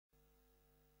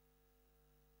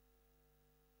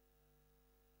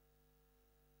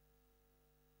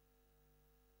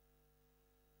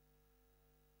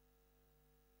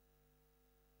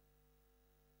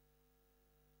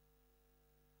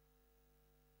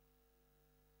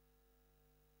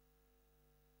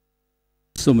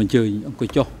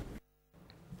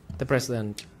The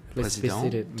President, please be Président,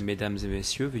 seated. Mesdames et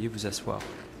Messieurs, veuillez vous asseoir.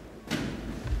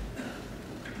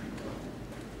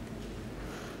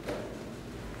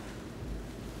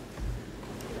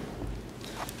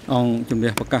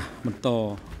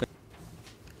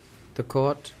 The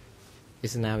court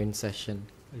is now in session.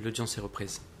 L'audience est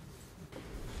reprise.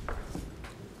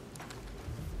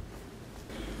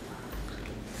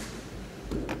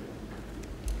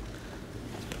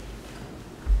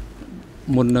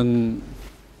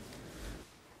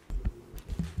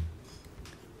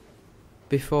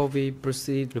 Before we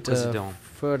proceed Le Président,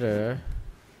 further,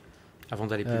 avant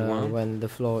d'aller plus loin, when the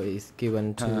floor is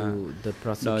given to the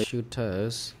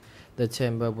prosecutors, the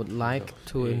chamber would like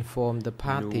to inform the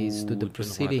parties to the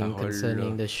proceeding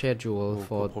concerning the schedule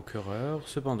for procureur,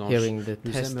 cependant, hearing the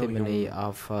nous testimony aimerions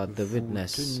of the vous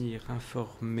witness tenir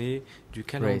informé du raised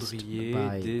calendrier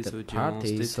by des the audiences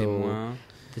parties. des So témoins.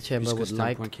 the chamber Puisque would c'est un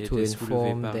like point qui a to été soulevé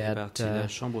inform par les that parties, la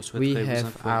Chambre we souhaiterait vous have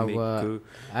informer our que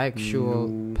actual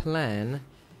nous plan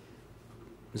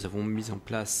nous avons mis en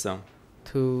place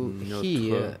to hear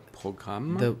notre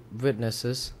programme the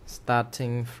witnesses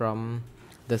starting from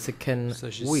the second week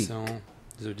s'agissant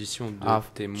des auditions de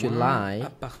of témoins July. à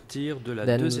partir de la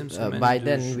Then deuxième semaine by de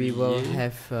then we will juillet.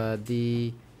 have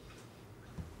the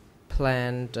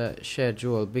planned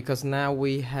schedule, because now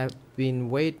we have been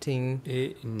waiting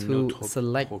Et to notre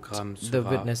select programme the sera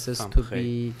witnesses fin to prêt.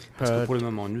 be Parce que pour heard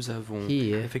le moment, nous avons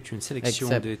here, effectué une sélection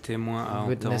except des témoins à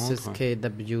witnesses entendre,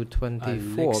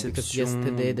 KW24, because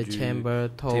yesterday the du chamber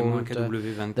témoin told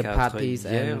the KW24. parties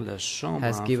Hier, and la Chambre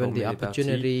has a given informé the les parties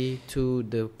opportunity to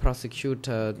the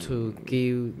prosecutor to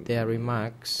give their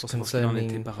remarks pour savoir ce qu'il en était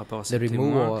concerning par rapport à the ces removal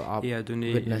témoins of et a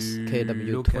donné witness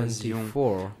l'occasion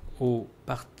KW24. aux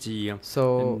parties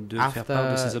So de faire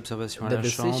part de ces after observations à the la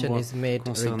decision Chambre is made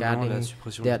concernant la regarding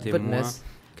suppression that des témoins witness,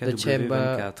 the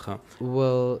chamber KW24.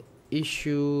 will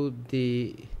issue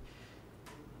the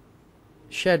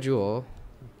schedule,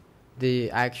 the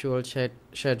actual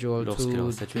schedule Lorsqu'elle to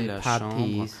aura statué, the la Chambre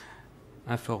parties.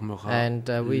 informera And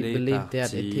we les believe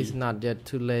that it parties is not yet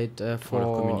too late en leur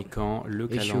for communiquant le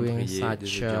issuing calendrier such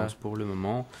des audiences. Pour le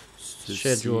moment,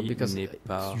 schedule, ceci because n'est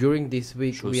pas during this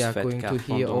week chose we are faite, going car to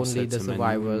hear pendant only cette the semaine,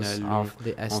 survivors nous n'allons of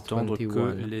the entendre que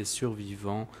S21. les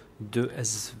survivants de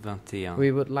S21.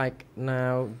 We would like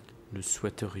now Nous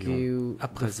souhaiterions give à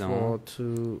the présent floor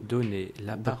to donner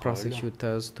la the parole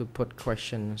prosecutors to put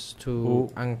questions to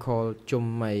au Uncle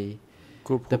Chum Mey.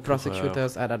 qu'aux The procureurs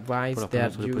prosecutors are pour advised leur that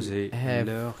permettre de you poser have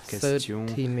leurs questions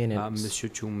 30 à minutes. M.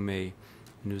 Chum Mey.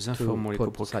 Nous informons les put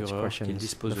coprocureurs such questions. qu'ils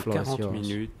disposent The de floor is 40 yours.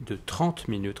 minutes, de 30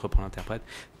 minutes, reprend l'interprète,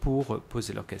 pour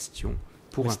poser leurs questions,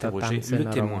 pour Mr. interroger Tan Sen le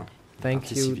Arong. témoin. Thank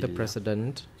partie you, the civile.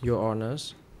 President, Your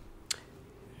Honors.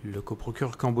 Le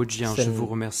coprocureur cambodgien, je Sen- vous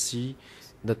remercie,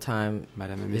 The time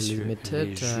Madame et is Messieurs limited,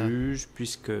 les juges,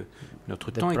 puisque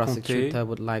notre the temps est compté. prosecutor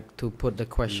would like to put the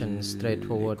questions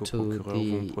straightforward Les to coprocureurs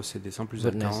vont the procéder sans plus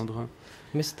witness. attendre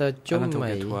Mr. à Chum Mey.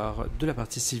 l'interrogatoire de la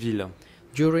partie civile.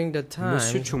 During the time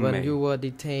Monsieur Chum when Mey, you were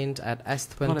detained at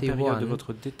Pendant la période de S21, votre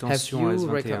have détention à you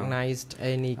S21, recognized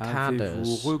any avez-vous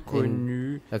cadres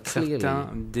reconnu clearly? certains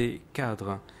des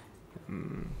cadres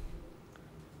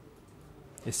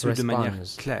et ce de manière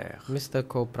Response. claire? Mr.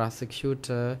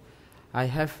 Co-Prosecutor, I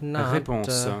have not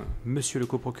Réponse. Monsieur le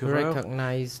coprocureur,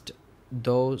 recognized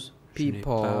those je n'ai people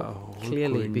pas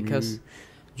clearly, reconnu because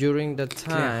during the time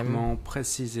clairement,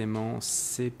 précisément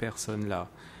ces personnes-là.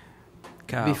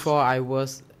 Car before I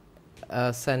was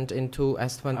sent into avant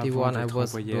S21, I d'être was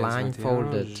envoyé à S21,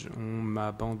 blindfolded. on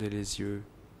m'a bandé les yeux.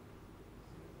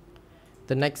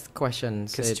 The next question,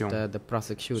 said Question the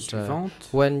prosecutor. Suivante.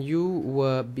 When you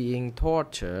were being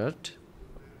tortured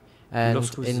and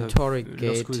Lorsque vous étiez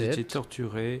interrogated,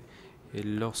 torturé et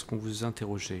lorsqu'on vous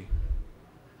interrogeait,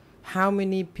 how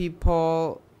many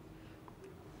people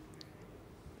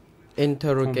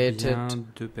interrogated combien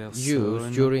de you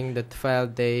personnes during the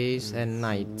 12 days and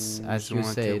nights, as vous you ont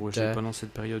said? interrogé pendant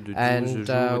cette période de 12 And jours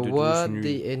et de 12 were nuits?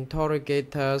 the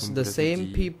interrogators Comme the vous l'avez same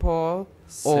dit. people,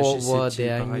 or were S'agissait-il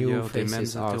there par new ailleurs des mêmes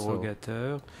faces also?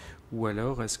 interrogateurs ou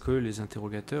alors est-ce que les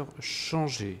interrogateurs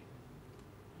changeaient?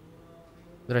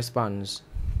 Response.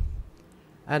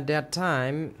 At that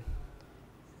time,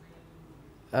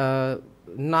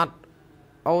 not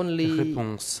only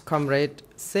Réponse. Comrade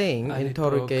Singh À l'époque,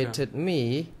 interrogated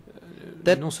me,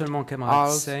 that non seulement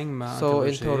camarade Singh m'a also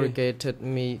interrogé, interrogated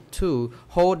me too.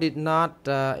 Ho did not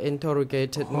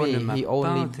interrogated Ho ne me, m'a he pas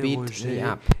only beat me interrogé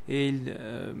up. et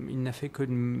il n'a fait que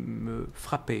de me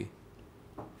frapper.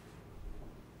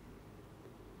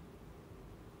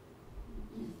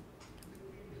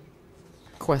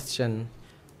 Question.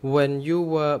 When you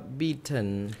were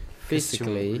beaten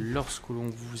physically? Lorsque l'on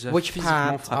vous a Which physiquement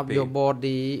part of frappé, your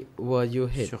body were you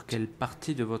hit? sur quelle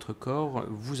partie de votre corps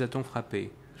vous a-t-on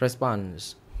frappé?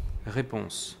 Response.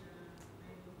 Réponse.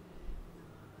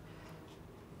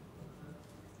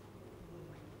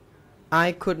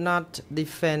 I could not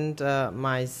defend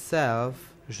myself.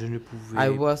 Je ne pouvais I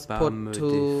was pas put me to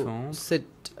défendre. sit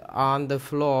on the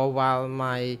floor while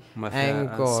my On m'a fait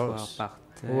asseoir ankles par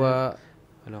terre were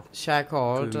alors que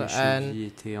shackled, mes and chevilles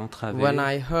étaient entravées. when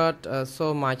I hurt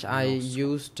so much, I Lorsque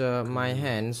used my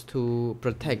hands to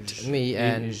protect me, Et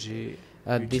and j'ai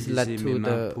this led utilisé to mes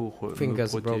mains the pour me fingers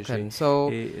protéger. broken. So,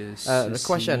 Et the ceci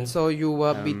question: so you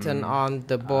were beaten on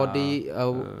the body. a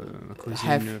causé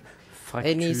Have une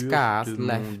any fracture scars de mon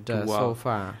left doigt. so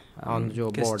far on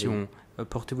your body? Question.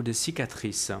 Portez-vous des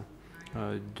cicatrices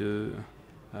de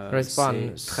ces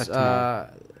Response: traitements?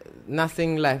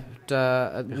 nothing left.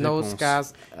 No Réponse.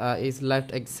 scars is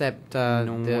left except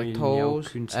Non, the il n'y a toes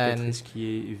aucune and cicatrice qui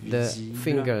est the visible,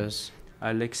 fingers.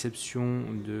 à l'exception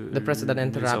de The President des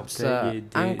interrupts. orteils et des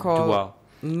Uncle doigts.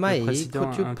 May, président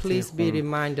could you please be interrompt.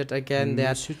 reminded again that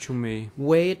Monsieur Chum Mey,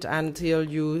 wait until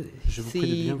you je vous prie de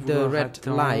see bien the vouloir red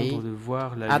attendre light, de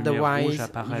voir la lumière rouge otherwise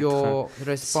apparaître. your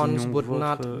response Sinon, would votre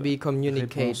not be réponse ne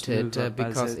communicated va pas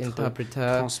because être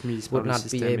interpreter transmise par would le not be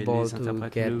système et able les to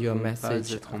interprètes get ne your vont pas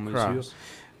message être en mesure across.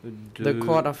 de The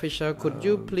court official, could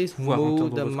you please pouvoir move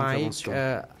entendre the votre mic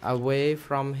intervention. away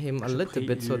from him a Je little prie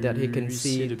bit so that he can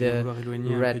l'huissier see de bien the vouloir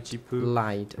éloigner un red petit peu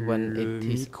light when le it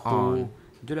is micro on?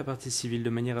 de la partie civile de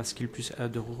manière à ce qu'il puisse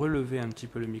de relever un petit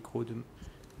peu le micro de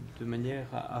manière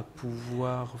à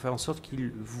pouvoir faire en sorte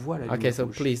qu'il voit la lumière Okay, so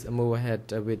rouge. please move ahead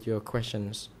with your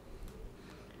questions.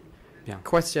 Bien.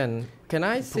 Question: can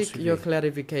I seek your Poursuivez.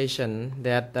 clarification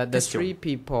that the Question. three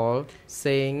people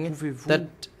saying Pouvez-vous that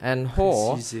and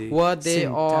Ho, préciser were they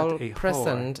Sin, all Tat et Hor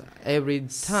present every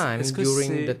time Est-ce que during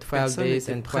ces the 12 personnes days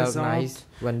étaient and 12 nights présentes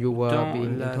when you were dans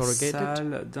being la interrogated?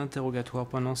 salle d'interrogatoire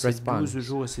pendant ces Response. 12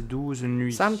 jours et ces 12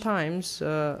 nuits? Sometimes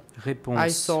Réponse.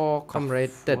 I saw comrade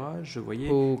Tet Parfois, je voyais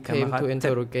who came to camarade Tet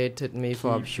interrogate me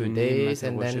for a qui few venait days,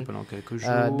 and m'interroger then pendant quelques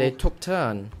jours. they took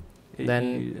turn. Et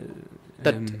then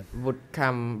That would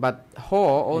come, but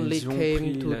Ho only ils ont came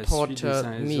pris to la suite torture les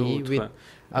uns les me autres, with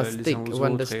a les uns stick. aux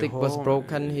When the autres, et stick was Hor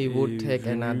broken, he would est take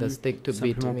venu another stick to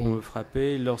beat simplement pour me. me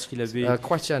frapper. Lorsqu'il avait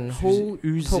Question: who took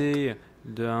usé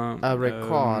d'un a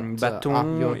record bâton,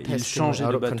 of your il testimony changeait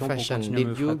or de bâton pour confession? continuer à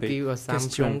me Did you frapper. give a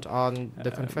Question. thumbprint on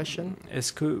the confession?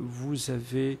 Est-ce que vous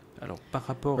avez, alors par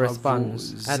rapport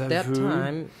Response: à vos at that aveux,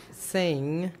 time,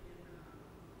 Singh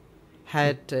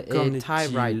had qu'en a est-il,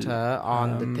 typewriter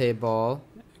on the table.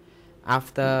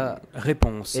 After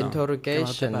réponse.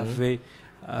 interrogation, avait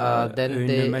then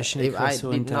une machine à if écrire I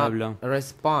sur une did not table.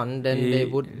 respond, then Et they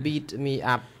would beat me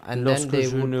up, and then Lorsque they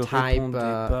je ne would type répondais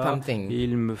pas, something.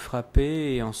 il me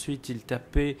frappait et ensuite il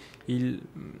tapait, il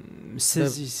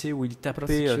saisissait ou il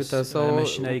tapait Prosecutor, la so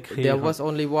machine à écrire. there was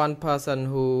only one person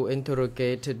who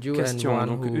interrogated you Question. and one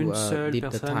Donc who une seule did the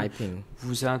personne typing.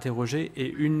 vous a interrogé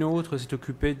et une autre s'est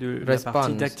occupée de la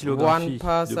partie Response: dactylographie one de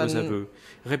vos person aveux.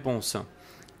 Réponse.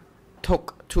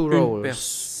 took two Une roles.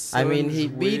 personne I mean, he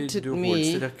jouait beat deux rôles. me.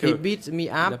 C'est-à-dire que He beat me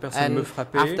la up, personne me and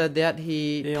frappait after that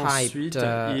he et typed. ensuite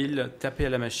il tapait à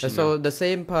la machine. So the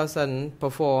same person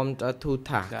performed two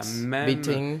La tasks: même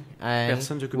beating and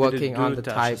personne s'occupait de working on deux the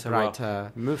tâches, à savoir typewriter.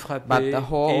 me But frapper the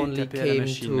Ho et only taper à la came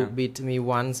machine. to beat me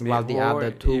once, Mais while the Hor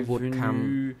other two est would come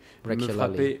venu me regularly.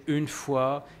 frapper une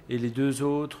fois et les deux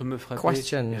autres me frappaient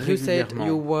Question: you said régulièrement.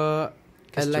 you were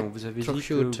Question. Vous avez dit que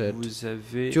electrocuted vous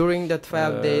avez during the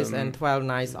 12 days and 12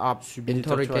 nights of subi des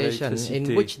tortures à interrogation. In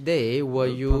l'électricité. which day were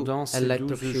you Pendant ces 12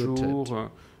 electrocuted? jours,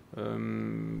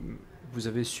 vous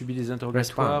avez subi des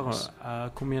interrogatoires. Response: À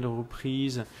combien de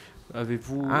reprises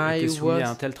avez-vous I été soumis was à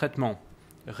un tel traitement?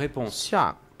 Réponse.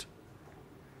 shocked.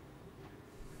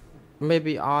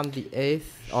 Maybe on the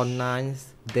 8th or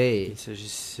 9th day. Il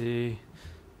s'agissait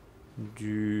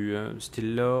c'était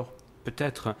lors,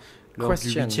 peut-être, lors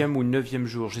Question. du 8e ou 9e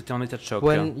jour. J'étais en état de choc.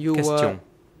 When you were Question.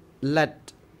 led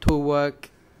to work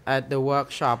at the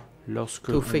workshop, Lorsque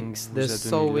to on fix vous the a donné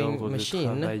sewing l'ordre de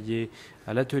machine, travailler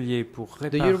à l'atelier pour do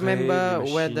réparer you remember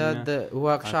les whether machines, the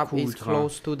workshop is coudre,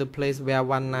 close to the place where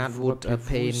one Nat vous would rappelez-vous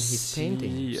paint his si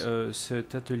paintings?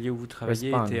 cet atelier où vous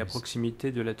travaillez Response: était à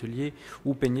proximité de l'atelier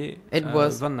où peignait It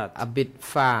was Van Nat? a bit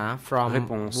far from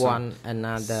Réponse: one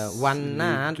another. One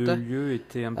Nat les deux lieux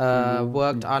étaient un peu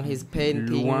worked on his loin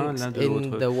paintings l'un de in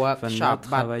l'autre. the workshop, but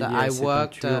travaillait à I ses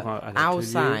worked peintures à l'atelier,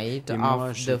 outside et moi,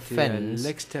 of the j'étais à fence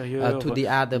l'extérieur to the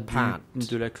other part,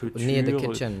 de la clôture, near the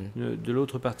kitchen. de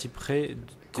l'autre partie près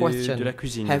Question: de la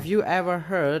cuisine. have you ever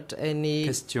heard any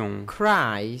Question.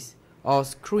 cries or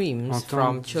screams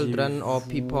from children or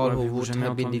people who would jamais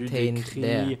have been entendu des detained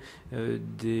there? cris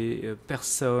des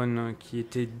personnes qui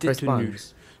étaient détenues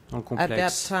Response. dans le At that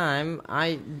complexe? time,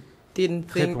 I didn't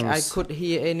think I Réponse. could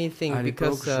hear anything À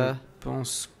l'époque, because je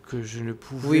pense que je ne we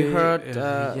pouvais heard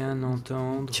rien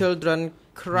entendre. children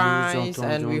cries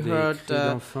and we heard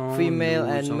female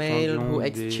and male who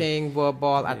exchange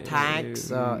verbal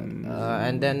attacks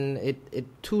and then it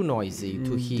too noisy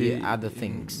to hear other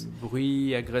things.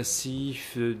 Bruits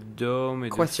agressifs d'hommes et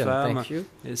de Question, femmes. thank you.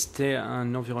 C'était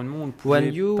un environnement où on ne When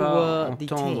pouvait you pas were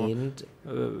entendre detained,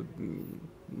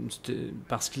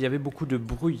 parce qu'il y avait beaucoup de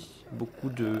bruit, beaucoup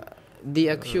de the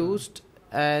accused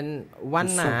and one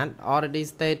night already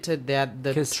stated that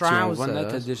the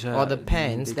trousers or the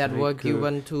pants that were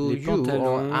given to you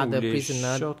or other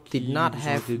prisoners did not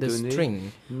have the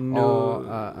string or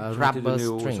a rubber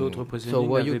string. So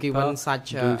were you given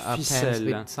such a pants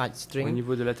with such au string?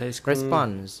 niveau de la taille.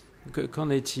 Response. Qu'en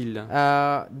est-il?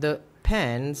 The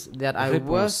pants that I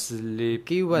was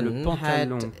given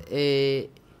had a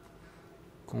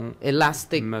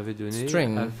elastic m'avait donné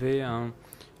string, avait un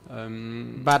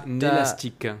but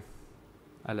élastique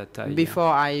à la taille.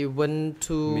 before I went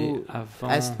to Mais avant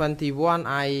S21,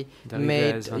 I d'arriver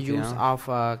à made S21, use of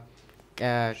a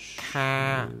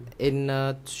car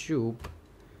inner tube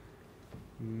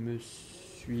me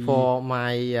suis for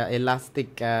my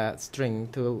elastic string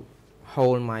to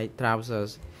hold my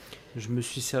trousers. je me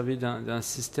suis servi d'un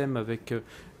système avec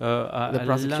The à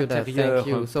prosecutor, l'intérieur thank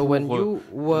you. So pour when you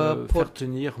were faire put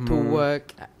tenir to mon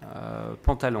work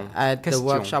pantalon. at the Question.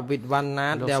 workshop with one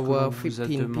night, there Lorsque were on vous a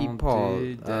 15 demandé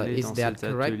people. d'aller Is dans that cet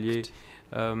atelier,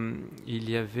 correct? Il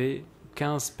y avait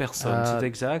 15 personnes, c'est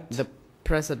exact. The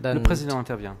Le président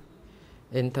intervient.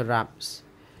 interrupts.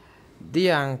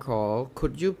 Dear uncle,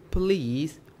 could you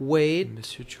please wait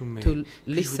Monsieur Chum Mey, to puis-je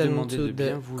vous listen demander to de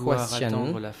bien the vouloir question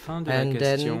attendre la fin de la and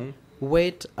question then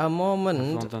wait a moment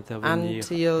avant d'intervenir.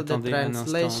 until the Attendez un instant de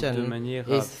translation manière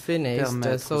is à finished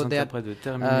permettre so aux that interprètes de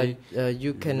terminer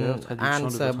you leur can traduction de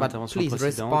answer, votre but intervention please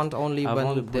précédente respond only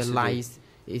avant de when the procéder. light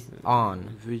is on.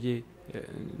 Veuillez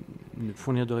ne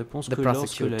fournir de réponse The que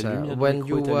lorsque la prosecutor, lumière du when micro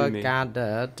you est were allumée.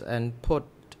 gathered and put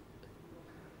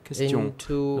Question.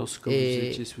 into Lorsque vous a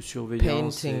étiez sous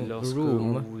surveillance et painting lorsque on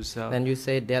room, vous a then you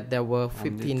said that there were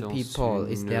emmené 15 dans people.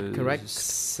 Is that une correct?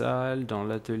 salle, dans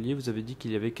l'atelier, vous avez dit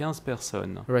qu'il y avait 15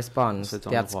 personnes. Response, cet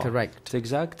that's endroit. correct. C'est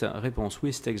exact? Réponse,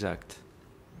 oui, c'est exact.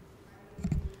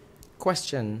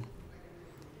 Question.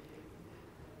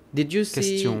 Did you see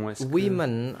Question, est-ce que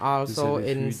women also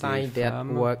avez vu inside des that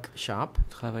femmes workshop?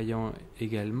 Travaillant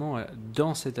également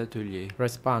dans cet atelier.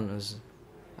 Response.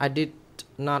 I did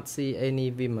not see any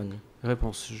women.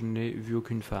 Réponse, je n'ai vu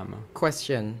aucune femme.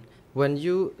 Question. When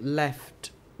you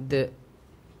left the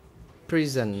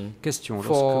prison Question,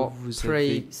 for lorsque vous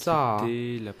avez Presa,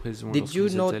 quitté la prison, did lorsque you vous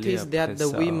êtes allé notice après that the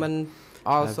ça, women avez-vous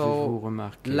also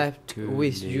remarqué left que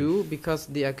with les you? Because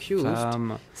the accused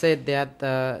femmes, said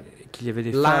that qu'il y avait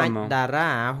des like femmes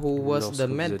Dara, who was lorsque the vous êtes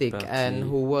medic partis and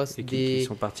who was et qui the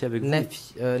sont partis avec vous.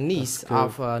 niece Parce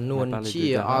of que on a Nuon parlé de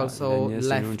Chie Dara, also la nièce de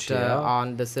Nuon left Chie.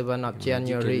 on the 7th of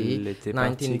January Elle était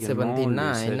partie également le 7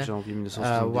 1979 janvier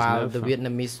while the 1979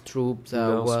 Vietnamese troops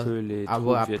lorsque were les were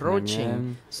troupes approaching.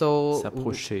 vietnamiennes So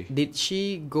s'approchaient. did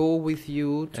she go with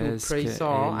you to Est-ce Presa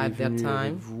qu'elle at est that venue avec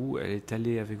time? vous? Elle est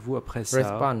allée avec vous après ça?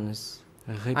 Response.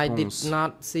 I did Réponse.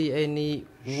 not see any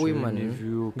Je n'ai women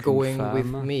vu aucune going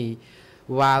with femme me.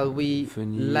 While we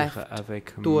venir left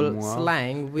avec Tuol moi.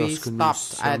 Slang, we Lorsque nous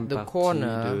stopped at sommes the partis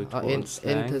corner de Tuol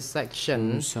Slang, intersection.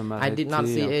 nous sommes I did not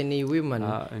see arrêtés any women.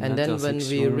 à une And then when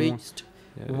we intersection, reached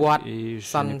Wat et je n'ai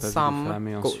San pas vu de Sam femme,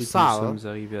 et Ko ensuite nous Sal, sommes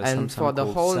arrivés à and Sam for the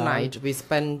Sam Ko whole Sal, night we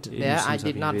spent et there, nous I sommes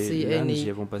did not arrivés see là, nous y any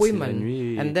avons passé la women.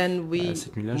 nuit, et And then we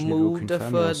cette nuit-là, je n'ai vu aucune moved femme,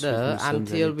 et ensuite further nous sommes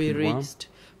until allés we plus loin, reached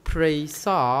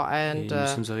Presa, et and nous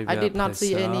sommes arrivés I did not après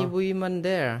see ça, any women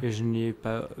there. et je n'y ai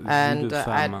pas vu And de at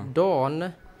femmes.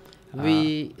 dawn,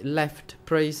 we left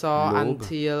Presa l'aube,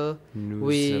 until nous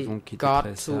we avons quitté got to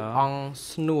Presa, et Ong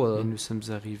Snul, nous sommes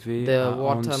arrivés the à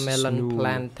watermelon Onsnow,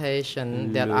 plantation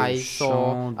that le I saw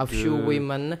champ a few de,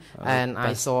 women and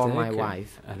I saw my pastèques.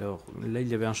 wife. Alors là, il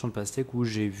y avait un champ de pastèques où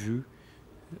j'ai vu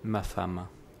ma femme.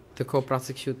 The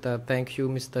co-prosecutor, thank you,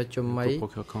 Mr. Chum Le Mey.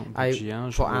 procureur cambodgien,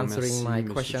 je For vous answering remercie, my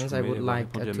Monsieur questions, Chum I Mey, would d'avoir like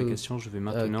répondu à mes questions. Je vais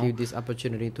maintenant give this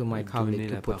opportunity to my donner colleague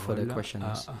to la put further parole questions.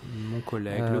 à mon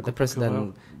collègue, le The procureur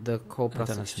President, the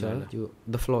co-prosecutor, international.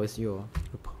 the floor is yours.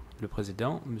 Le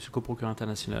président, Monsieur co-procureur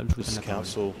international, je vous donne la parole.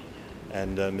 Council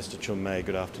and Mr. Chum Mey,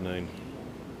 good afternoon.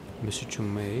 Monsieur Chum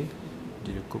Mey,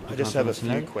 dit le I copropriétaire just have a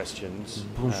international. few questions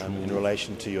Bonjour. in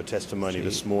relation to your testimony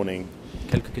this morning.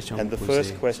 Quelques questions à And vous the poser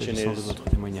first question s'agissant de is, votre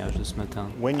témoignage de ce matin.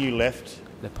 when you left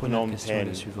La première Phnom question est Penh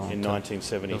la suivante. in Lorsque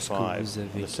 1975, vous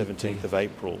on avez the 17th quitté of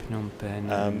April, Phnom Penh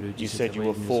le you 17 said you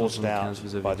avril were forced 1975, out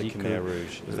vous by avez the dit Khmer que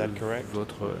Rouge. Is that correct?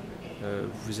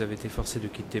 vous avez été forcé de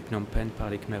quitter Phnom Penh par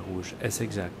les Khmer rouges. Est-ce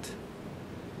exact?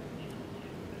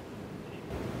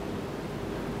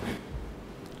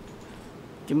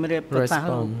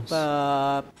 Response.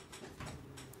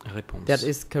 Réponse. That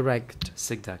is correct.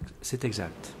 C'est exact. C'est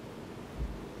exact.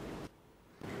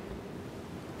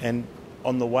 And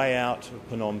on the way out of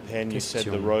Phnom Penh, you said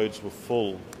the Question. roads were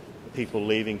full, people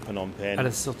leaving Phnom Penh. À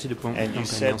la sortie de Phnom And you Penh,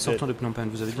 said en sortant de that Phnom Penh,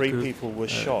 vous avez dit three que people were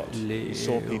shot. You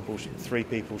saw three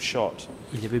people shot.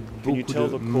 il y avait Can you beaucoup tell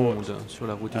de the monde court sur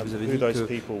la route et vous avez who dit those que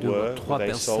people were? trois Were they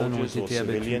personnes ont soldiers or été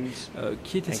abattues. civilians?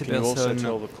 Qui étaient And ces can you also personnes?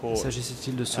 tell the court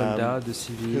S'agissait-il de soldats, de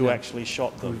civils? who actually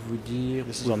shot them? Pouvez-vous dire,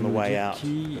 This is on the way out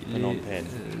qui of Phnom Penh.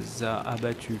 les a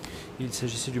abattus? Il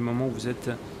s'agissait du moment où vous êtes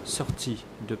sorti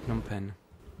de Phnom Penh.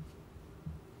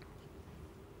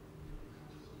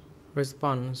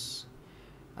 Response.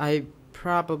 I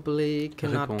probably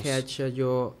cannot Réponse. catch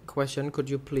your question. Could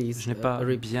you please Je n'ai pas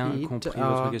bien repeat? compris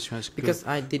votre question. Est-ce que Because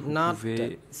I did vous not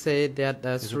pouvez say that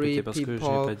three répéter parce que je n'ai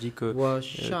people pas dit que were trois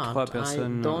shot. I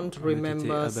personnes don't ont été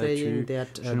remember saying abattues.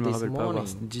 that Je ne me this rappelle pas avoir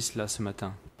morning. dit cela ce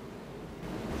matin.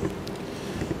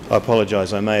 I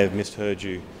apologize, I may have misheard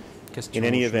you. Question, In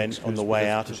any je event, m'excuse, on the way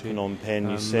peut-être out que of j'ai, Phnom Penh, you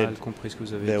mal said compris ce que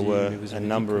vous avez there dit, were mais vous a avez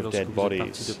number dit of que dead lorsque vous êtes bodies.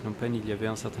 parti de Phnom Penh, il y avait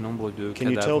un certain nombre de Can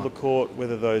you tell cadavres. the court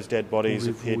whether those dead bodies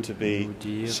Pouvez-vous appeared to be nous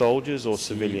dire soldiers or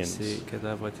si civilians? ces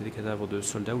cadavres étaient des cadavres de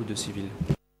soldats ou de civils?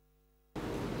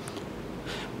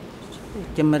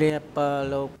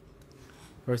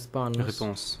 Response.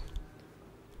 Réponse.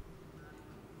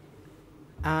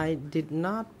 I did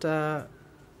not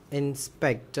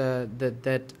inspect the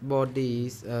dead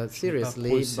bodies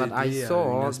seriously, but I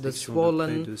saw the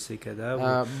swollen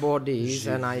bodies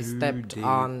and I stepped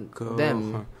on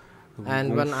them.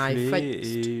 And when I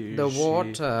fetched the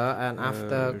water and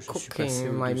after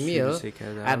cooking my meal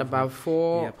at about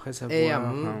 4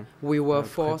 a.m., we were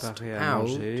forced out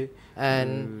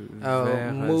and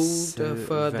moved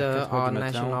further on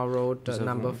National Road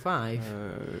number 5.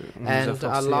 And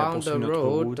along the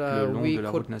road, we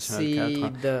could see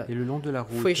the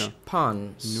fish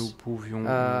ponds,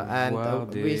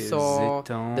 and we saw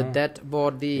the dead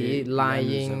body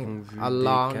lying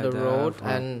along the road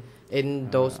and in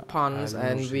those ponds,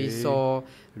 and we saw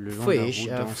fish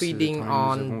feeding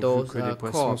on those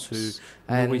corpses,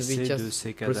 and we just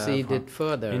proceeded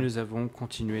further. Et nous avons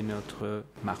continué notre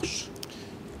marche.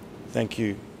 Thank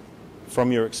you.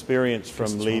 From your experience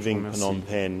from leaving Phnom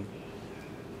Penh,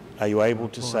 are you able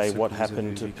to say what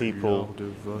happened to people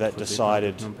that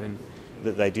decided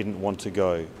that they didn't want to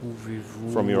go?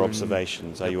 From your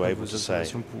observations, are you able to say?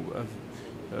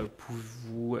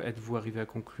 Êtes-vous arrivé à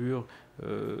conclure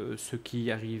ce qui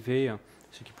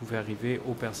pouvait arriver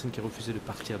aux personnes qui refusaient de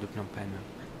partir de Phnom Penh?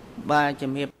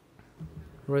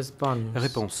 Response.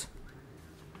 Réponse.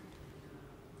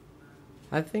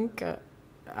 I think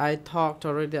I talked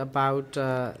already about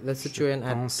the situation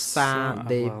at Psa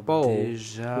Depo.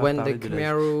 When the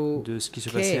Khmer Rouge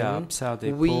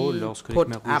came, we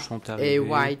put up a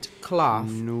white cloth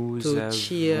to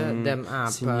cheer them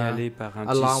up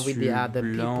along with the other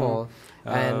people.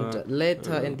 And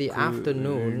later in the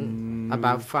afternoon,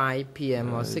 about 5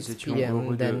 p.m. or 6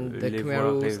 p.m., then the Khmer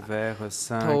Rouge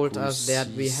told us that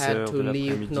we had to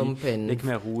leave Phnom Penh,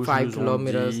 5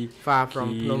 kilometers far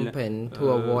from Phnom Penh, to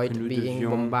avoid being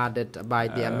bombarded by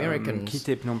the Americans.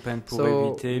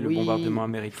 So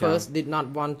we first did not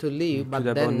want to leave, but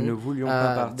then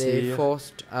they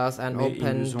forced us and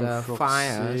opened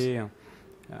fires.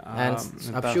 And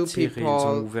a few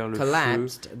people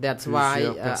collapsed. That's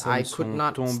why I could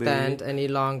not stand any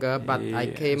longer, but I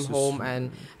came home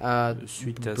and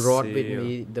brought with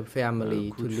me the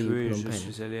family to leave Phnom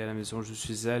Penh. Je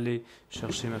suis allé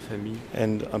chercher ma famille.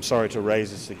 And I'm sorry to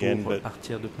raise this again, but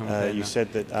you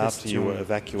said that after you were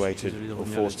evacuated or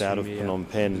forced out of Phnom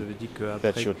Penh,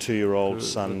 that your 2-year-old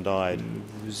son died.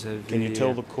 Can you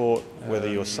tell the court whether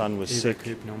your son was sick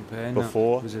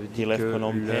before he left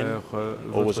Phnom Penh,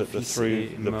 or was it through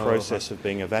the process of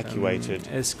being evacuated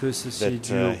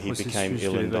that he became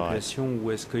ill and died?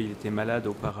 Ou est-ce qu'il était malade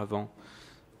auparavant?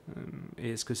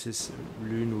 Et est-ce que c'est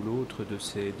l'une ou l'autre de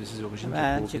ces origines qui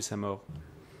a provoqué sa mort?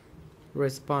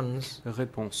 Response.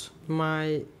 Réponse.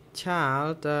 My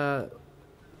child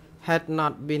had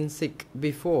not been sick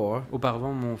before.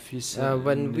 Auparavant, mon fils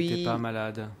n'était pas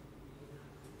malade.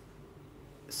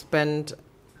 Spent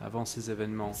avant ces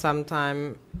événements.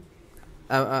 Sometime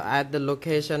at the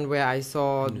location where I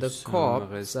saw the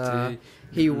corpse,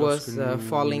 he was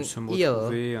falling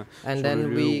ill, and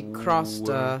then we crossed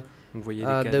the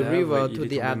river to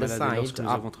the other side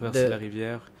of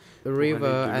the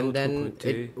river, and then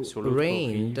it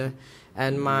rained,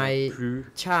 and my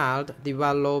child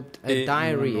developed a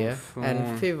diarrhea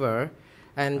and fever.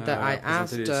 And I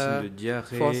asked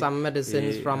for some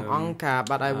medicines from Angka,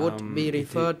 but I would be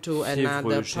referred to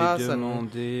another person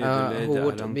who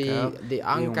would be the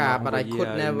Angka, but I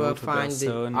could never find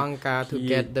the Angka to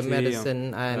get the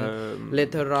medicine. And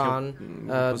later on,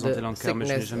 the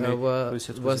sickness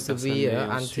was severe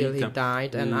until he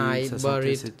died, and I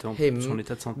buried him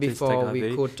before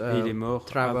we could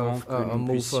travel or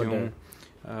move further.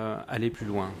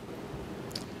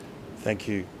 Thank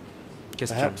you.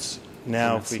 Perhaps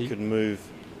now, if we could move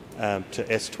to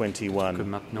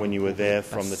S21, when you were there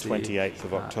from the 28th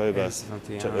of October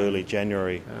to early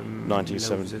January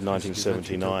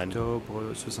 1979.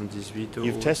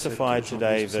 You've testified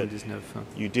today that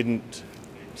you didn't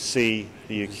see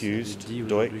the accused,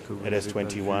 Duch, at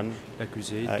S21.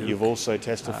 You've also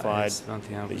testified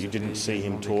that you didn't see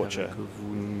him torture.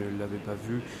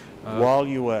 While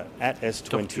you were at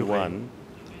S21,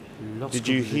 did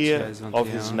you hear of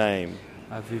his name?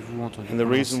 And the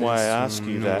reason why I ask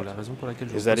you that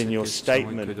is that in your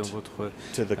statement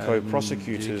to the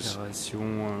co-prosecutors at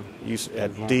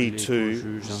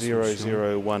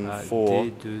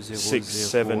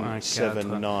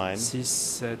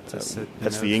D200146779,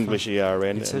 that's the English ERN,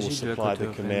 and we'll supply the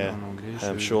Khmer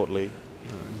shortly,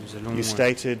 you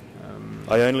stated,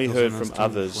 I only heard from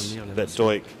others that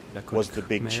Duch was the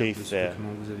big chief there.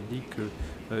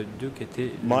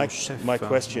 My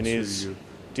question is,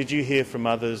 did you hear from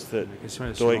others that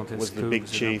Duch was the big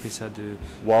chief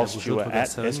whilst you were at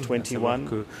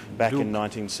S21 back in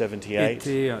 1978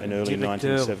 and early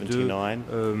 1979,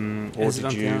 or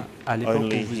did you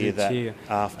only hear that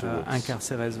afterwards?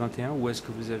 Incarcéré S21, ou est-ce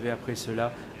que vous avez appris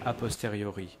cela a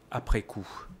posteriori, après coup?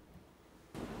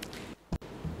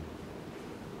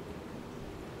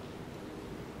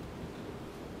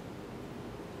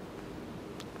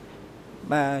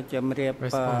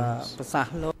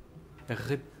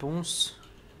 Réponse.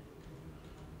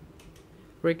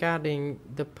 Regarding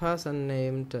the person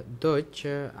named Duch,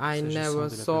 I never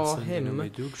saw him.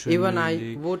 Even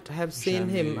I would have seen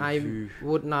him, I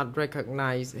would not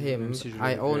recognize him.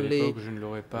 I only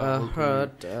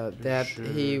heard that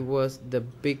he was the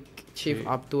big chief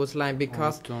of Tuos Line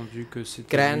because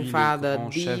grandfather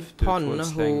Dipon,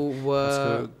 who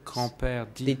were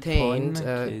detained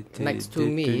next to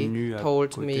me,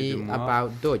 told me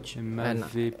about Duch, and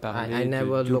I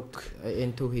never looked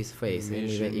into his face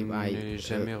anyway if I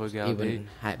even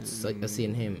had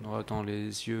seen him.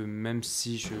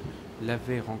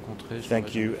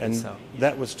 Thank you, and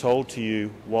that was told to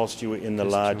you whilst you were in the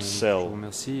large cell.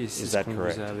 Is that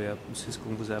correct? C'est ce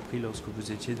qu'on vous a appris lorsque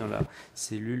vous étiez dans la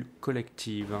cellule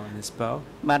collective, n'est-ce pas?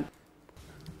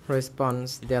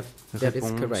 Response, that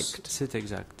is correct. C'est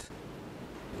exact.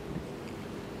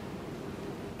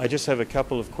 I just have a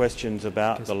couple of questions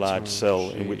about the large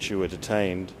cell in which you were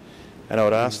detained, and I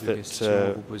would ask that,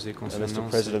 Mr.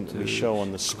 President, that we show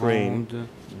on the screen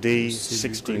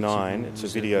D69, it's a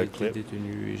video clip,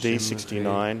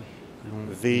 D69,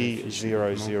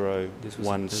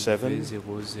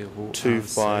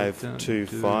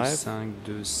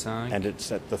 V00172525, and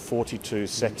it's at the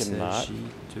 42-second mark.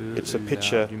 It's a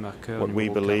picture, what we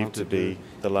believe to be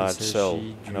the large cell,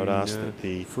 and I would ask that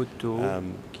the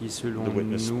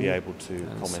witness be able to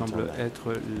comment on that.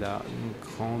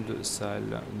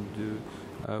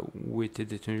 Où étaient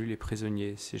détenus les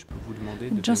prisonniers. Si je peux vous demander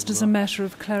de Just as a matter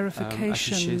of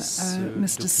clarification,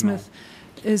 Mr. Smith,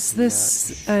 is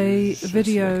this a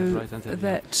video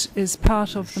that is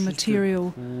part of the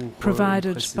material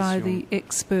provided by the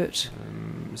expert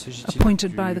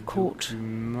appointed by the court?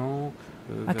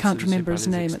 I can't remember his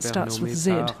name, it starts with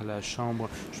Z. Mr.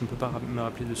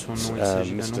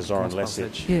 Zoran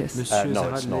Lesic. Yes.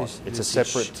 No, it's not. It's a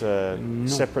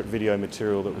separate video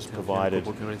material that was provided,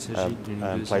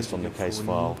 placed on the case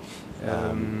file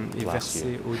last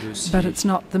year. But it's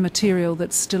not the material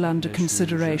that's still under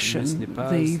consideration,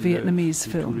 the Vietnamese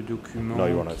film? No,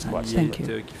 Your Honor, it's quite Thank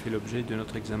you. Qui fait l'objet de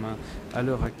notre examen à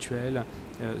l'heure actuelle.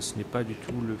 Ce n'est pas du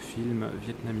tout le film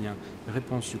vietnamien.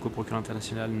 Réponse du co-procureur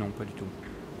international, non, pas du tout.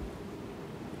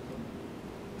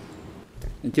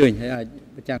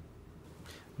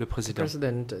 Le président.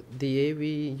 The AV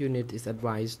unit is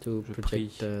advised to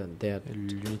project that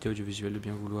l'unité audiovisuelle de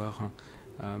bien vouloir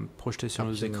projeter sur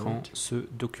nos écrans ce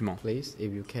document. Please,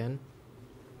 if you can.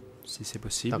 si c'est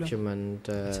possible. Document,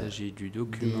 il s'agit du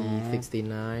document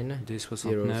D69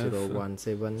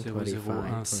 0017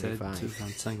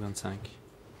 25 25.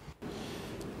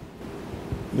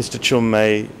 Mr. Chum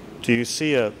Mey, do you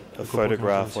see a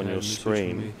photograph on your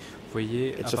screen?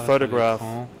 It's a photograph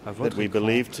that we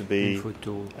believe to be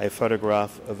a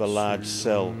photograph of a large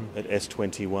cell at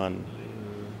S21.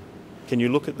 Can you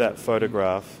look at that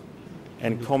photograph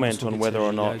and comment on whether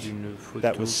or not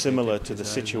that was similar to the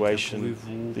situation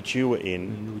that you were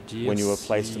in when you were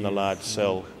placed in a large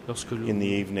cell in the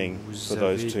evening for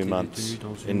those 2 months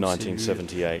in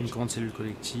 1978?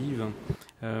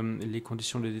 Les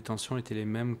conditions de détention étaient les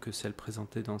mêmes que celles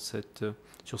présentées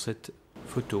sur cette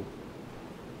photo.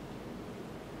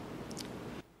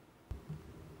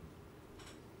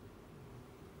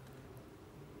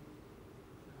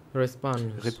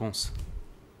 Réponse.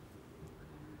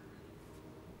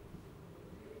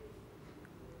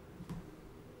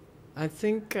 I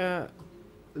think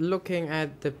looking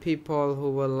at the people who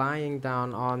were lying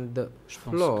down on the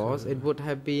floors, it would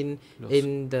have been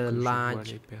in the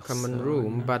large common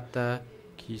room, but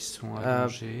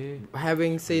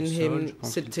having seen him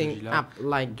sitting up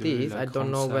like this, I don't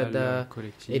know whether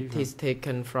it is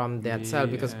taken from that cell,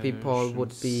 because people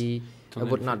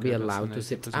would not be allowed to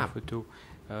sit up.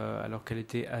 Alors qu'elle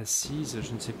était assise,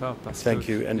 je ne sais pas, parce Thank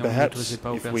you, and perhaps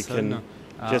if we can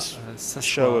just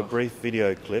show a brief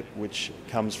video clip which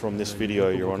comes from this video,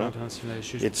 Your Honour.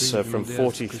 It's from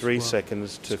 43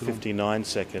 seconds to 59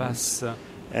 seconds,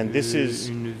 and this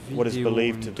is what is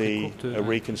believed to be a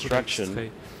reconstruction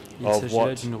of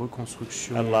what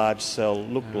a large cell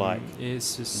looked like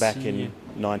back in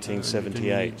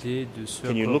 1978.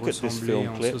 Can you look at this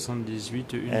film clip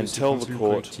and tell the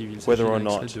court whether or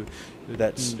not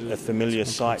that's a familiar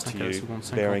sight to you,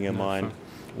 bearing in mind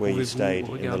where you stayed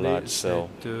in the large cell?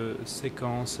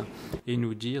 Séquence et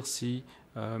nous dire si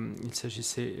il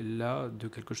s'agissait là de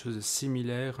quelque chose de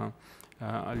similaire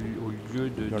au lieu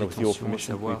de détention, à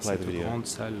savoir cette grande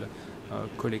salle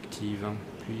collective.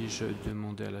 Puis-je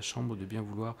demander à la Chambre de bien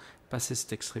vouloir passer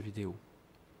cet extrait vidéo?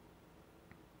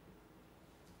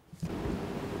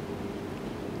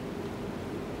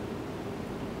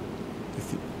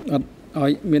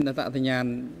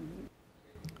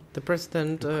 The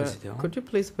President, could you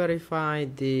please verify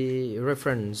the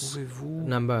reference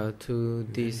number to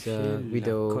this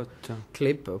video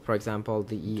clip, for example,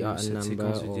 the ERN number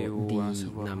or the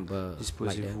number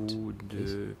like that?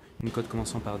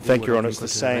 Thank you, Your Honour. It's the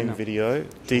same video,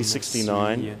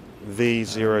 D69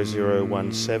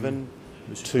 V0017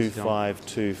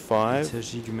 2525,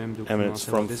 and it's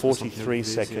from 43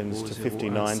 seconds to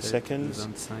 59 seconds,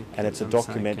 and it's a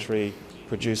documentary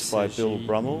produced by Bill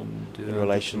Brummel in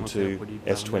relation to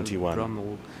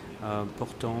S21.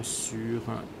 Portant sur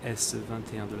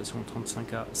S21 de la seconde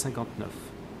 35 à 59.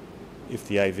 If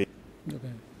the AV...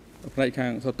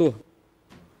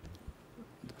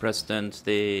 The President,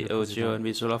 the audio and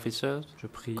visual officers,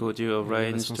 could you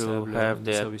arrange to have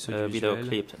that video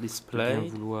clip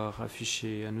displayed? Vouloir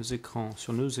afficher à nos écrans,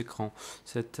 sur nos écrans,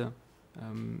 cette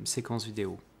séquence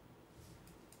vidéo.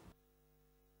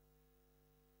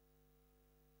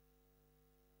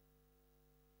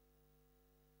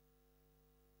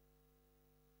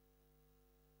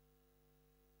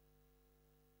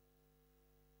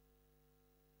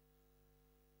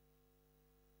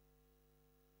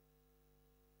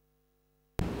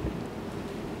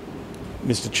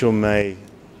 Mr. Chum Mey,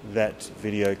 that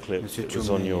video clip that was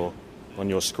on your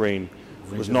screen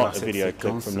was not a video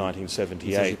clip from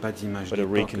 1978, but a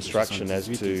reconstruction as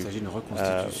to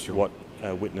what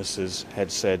witnesses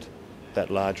had said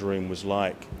that large room was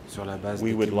like.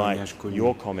 We would like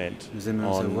your comment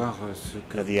on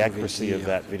the accuracy of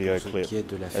that video clip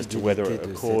as to whether it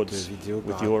accords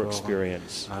with your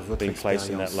experience being placed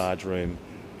in that large room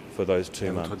for those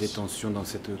 2 months. Détention dans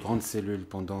cette grande cellule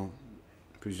pendant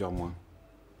plusieurs mois.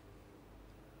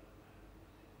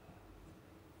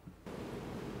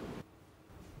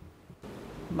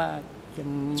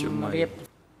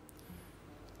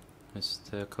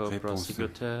 Mr.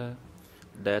 Co-Prosecutor,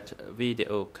 that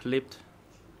video clip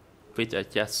which I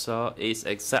just saw is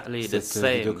exactly the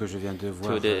same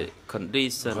to the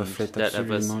conditions that I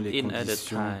was in at the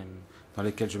time.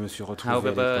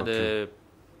 However, the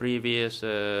previous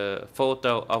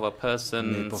photo of a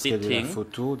person sitting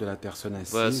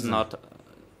was not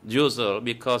usual,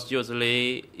 because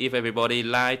usually if everybody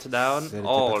lies down,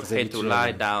 all had to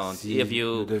lie down. If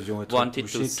you wanted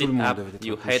to sit up,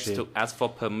 you had to ask for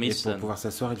permission.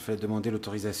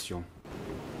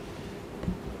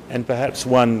 And perhaps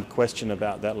one question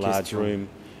about that large room.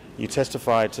 You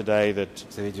testified today that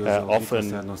often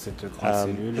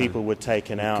people were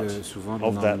taken out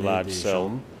of that large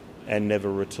cell and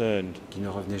never returned.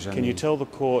 Can you tell the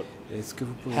court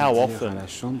how often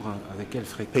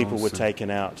people were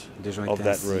taken out of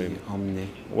that room?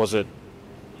 Was it,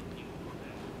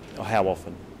 or how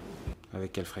often?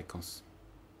 Avec quelle fréquence?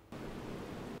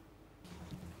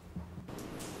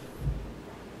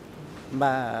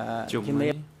 Chum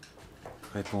Mey.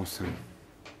 Réponse.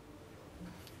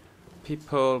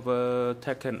 People were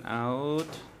taken out.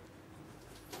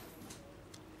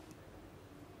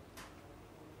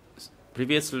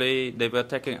 Previously, they were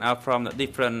taken out from a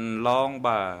different long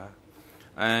bar.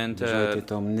 And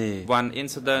one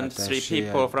incident, 3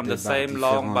 people from the same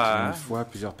long bar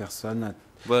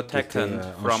were taken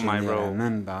from my row.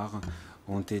 Même bar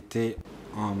ont été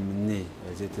emmenés.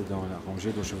 Elles étaient dans la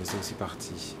rangée dont je faisais aussi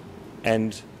partie.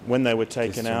 And when they were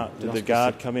taken out, did the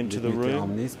guard come into the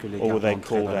room, or were they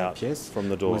called out from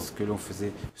the door? Est-ce que l'on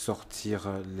faisait sortir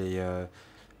les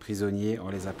prisonniers en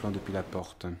les appelant depuis la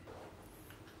porte?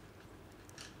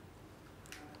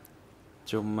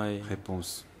 Chum Mey.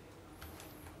 Réponse.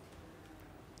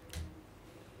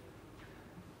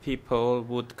 People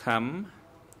would come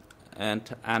and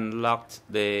unlock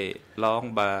the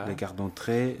long bar. Les gardes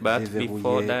entraient, but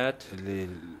before that, les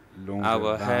longues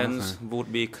our barres, hands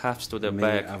would be cuffed to the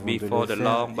back before the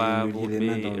long bar would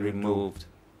be removed.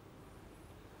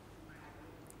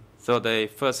 So they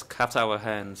first cuffed our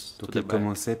hands to the back.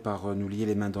 Commençaient par nous lier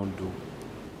les mains dans le dos.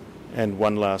 And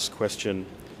one last question.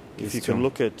 If you can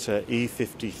look at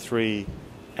E53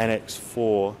 Annex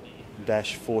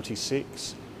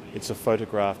 4-46, it's a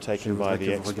photograph taken by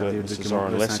the expert Mr.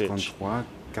 Zoran Lesic.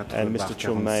 And Mr.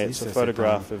 Chum Mey, it's a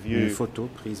photograph of you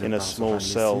in a small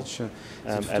cell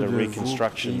at a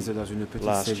reconstruction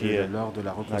last year.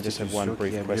 I just have one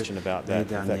brief question about that,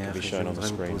 if that can be shown on the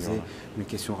screen, Your Honor. Une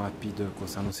question rapide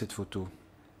concernant cette photo.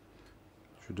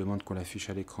 Je demande qu'on l'affiche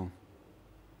à l'écran.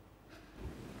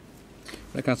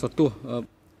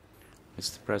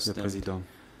 Mr. President,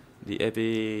 the AV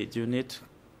unit,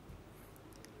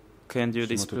 can you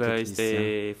display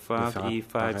the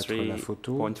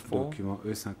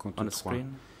 5E53.4 on the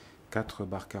screen?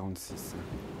 4/46.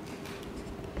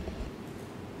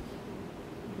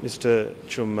 Mr.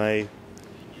 Chum Mey,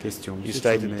 you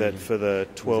stated that for the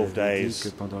 12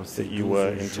 days that you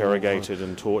were interrogated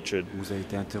and tortured,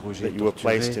 that you were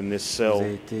placed in this cell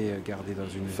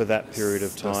for that period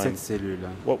of time.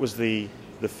 What was the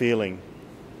feeling?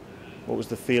 What was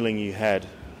the feeling you had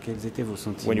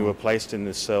when you were placed in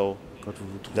this cell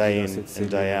day in and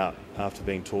day out after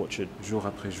being tortured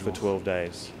for 12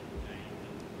 days?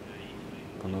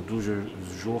 Pendant 12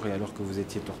 jours et alors que vous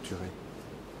étiez torturé.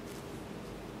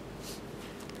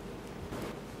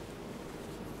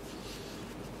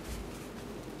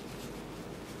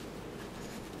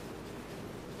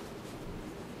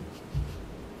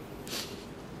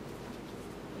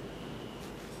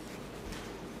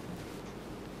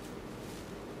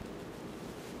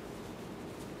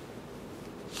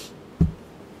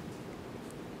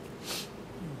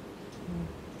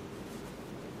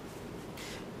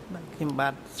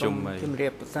 Chum Mey.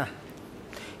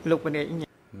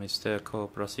 Mr.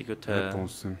 Co-Prosecutor,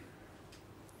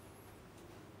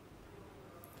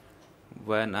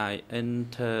 when I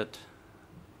entered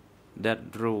that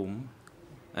room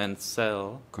and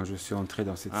cell, quand je suis entré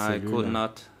dans cette I cellule, could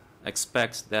not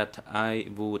expect that I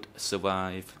would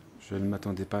survive. Je ne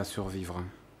m'attendais pas à survivre.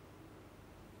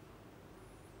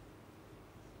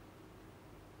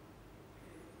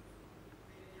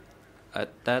 At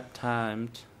that time,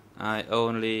 I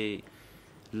only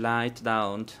lied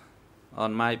down on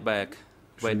my back,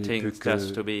 waiting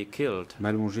just to be killed.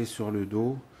 M'allonger sur le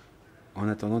dos en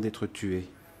attendant d'être tué.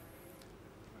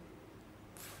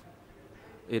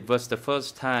 It was the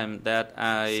first time that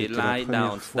I lied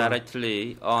down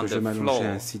directly on the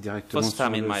floor, first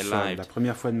time in my life.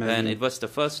 And it was the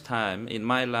first time in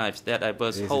my life that I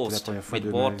was hosed with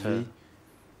water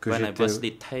when I was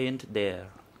detained there.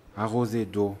 Arrosé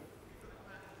d'eau.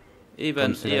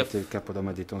 Even if pendant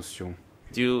ma détention.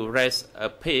 you raise a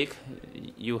pig,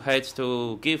 you had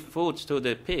to give food to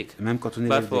the pig. Même quand on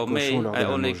But for me, I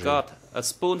only got a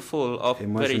spoonful of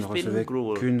very thin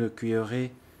gruel. Qu'une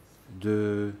cuillerée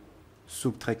de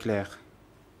soupe très claire.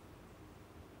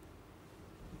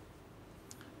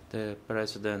 The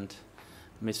President,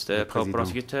 Mr.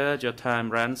 Co-Prosecutor, your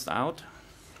time runs out.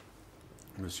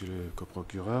 Monsieur le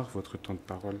coprocureur, votre temps de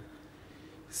parole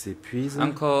s'épuise.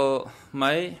 Uncle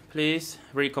Mey, please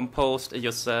recompose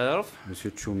yourself.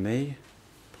 Monsieur Chum Mey,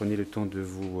 prenez le temps de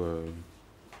vous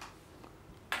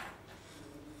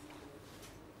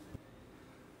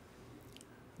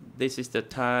this is the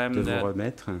time de vous that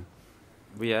remettre.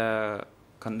 We are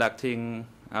conducting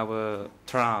our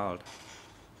trial.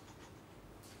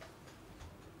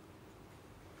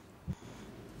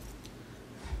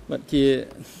 Next,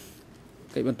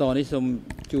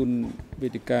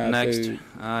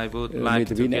 I would like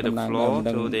to give the floor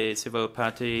to the civil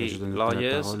party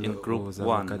lawyers in Group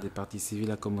 1. Des partis civils,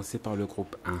 à commencer par le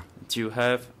groupe 1. You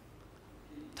have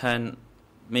 10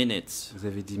 minutes. Vous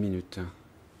avez 10 minutes.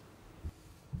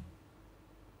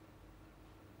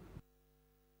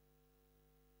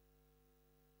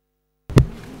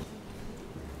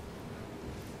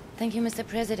 Thank you, Mr.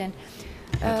 President.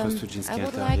 I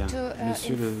would like to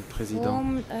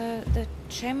inform the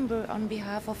Chamber on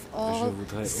behalf of all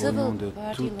civil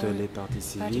party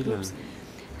groups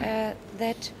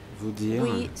that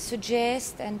we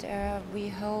suggest and we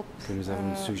hope que nous avons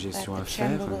une suggestion à faire.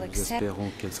 Nous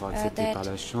espérons qu'elle sera acceptée par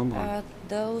la Chambre.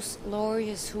 Those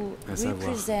lawyers who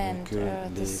represent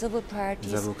the civil parties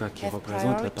les avocats qui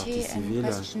représentent la partie civile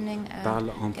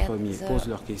parlent en premier, posent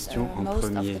leurs questions en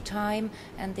premier,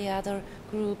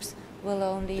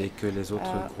 et que les autres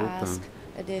groupes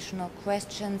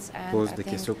posent des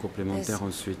questions complémentaires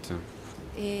ensuite.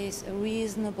 Nous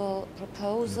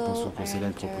pensons que c'est là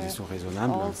une proposition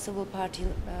raisonnable.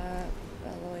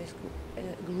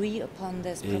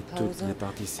 Et toutes les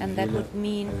parties civiles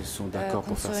sont d'accord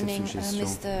pour faire cette suggestion.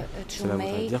 Cela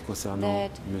voudrait dire concernant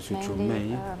M. Chum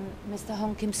Mey que Maître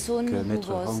Hong Kim-Soon,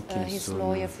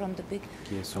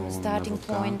 qui est son avocat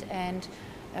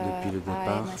depuis le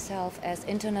départ,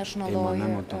 et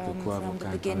moi-même en tant que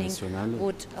co-avocat international,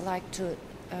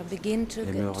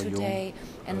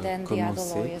 aimerions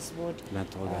commencer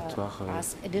l'interrogatoire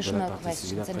de la partie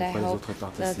civile, après quoi les autres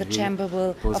parties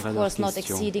civiles poseraient leurs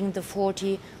questions,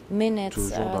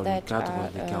 toujours dans le cadre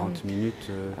des 40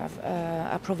 minutes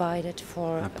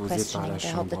imposées par la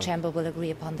Chambre.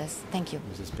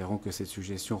 Nous espérons que cette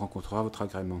suggestion rencontrera votre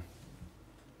agrément.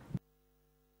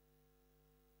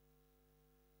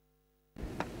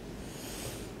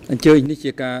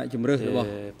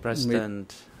 President,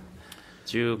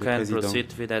 you can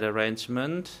proceed with that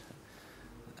arrangement,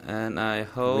 and I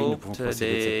hope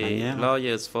the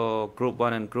lawyers for Group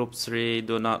 1 and Group 3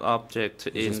 do not object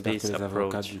in this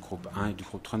approach. Du groupe 1 et du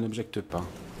groupe 3 n'objectent pas.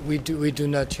 We do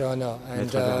not, Your Honor, and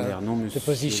the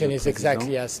position is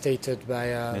exactly as stated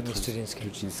by Mr.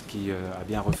 Studziński a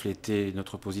bien reflété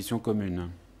notre position commune.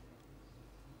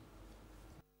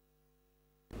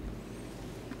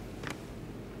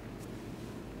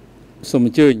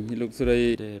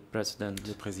 The President.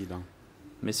 Le Président.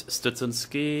 Ms.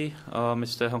 Studziński or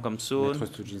Mr. Hong Kim-Soon,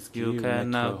 you can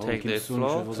now take the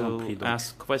floor to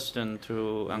ask questions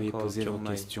to Uncle Chum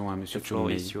Mey. The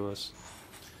floor is yours.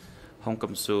 Hong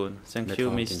Kim-Soon. Thank you,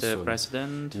 Mr.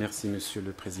 President. Merci, Monsieur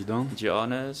le Président. Your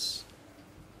Honors.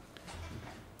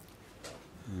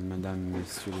 Madame,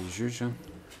 Messieurs les juges.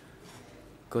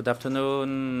 Good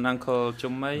afternoon, Uncle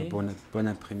Chum Mey. Bon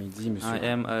après-midi, Monsieur I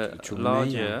am a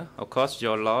lawyer, of course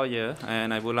you're a lawyer,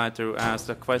 and I would like to ask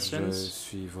the questions. Je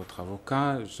suis votre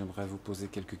avocat, j'aimerais vous poser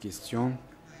quelques questions.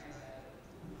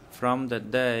 From the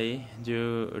day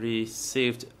you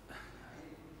received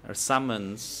a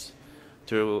summons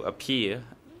to appear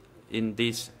in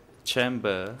this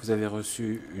chamber, vous avez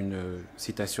reçu une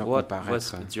citation à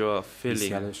comparaître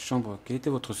ici à la Chambre. Quel était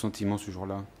votre sentiment ce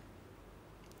jour-là?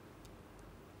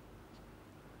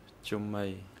 Chum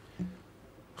Mey.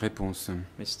 Réponse.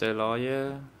 Mr.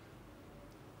 Lawyer,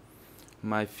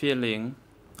 my feeling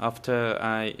after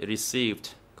I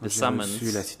received the summons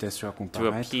to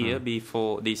appear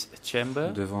before this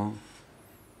chamber devant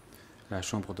la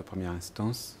chambre de première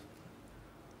instance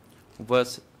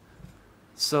was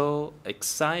so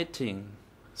exciting,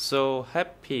 so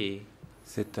happy.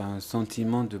 C'est un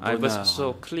sentiment de bonheur. I was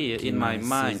so clear in my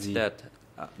mind that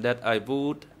I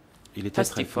would Il était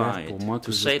très clair pour moi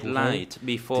que je pourrais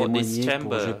témoigner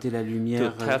pour jeter la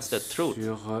lumière sur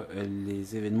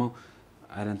les événements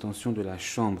à l'intention de la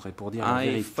Chambre et pour dire la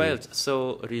vérité.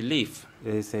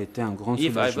 Et ça a été un grand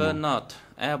soulagement.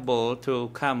 Si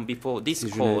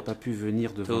je n'avais pas pu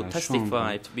venir devant la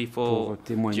Chambre pour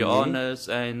témoigner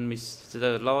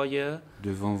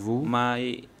devant vous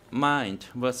et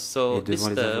devant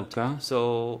les avocats,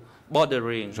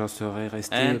 j'en serais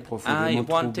resté profondément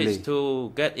troublé.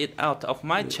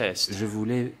 Je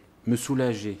voulais me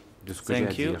soulager de ce que j'ai à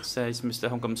dire.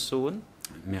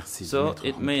 Merci, so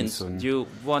it means you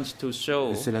want to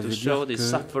show the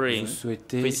suffering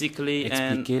physically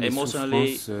and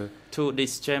emotionally to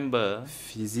this chamber.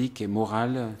 Physique et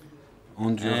morale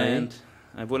endurée. And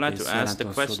I would like to ask the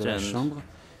question.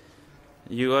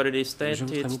 You already stated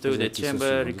to the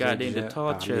chamber regarding the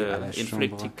torture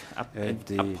inflicted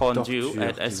upon you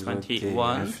at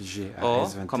S21, or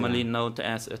commonly known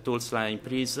as a Tulsa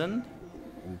prison,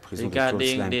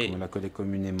 regarding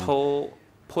the toe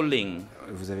pulling.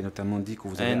 Vous avez notamment dit que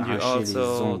vous avez arraché les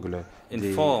ongles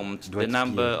informed the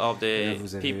number of the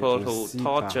people who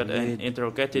tortured and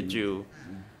interrogated you.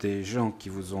 Des gens qui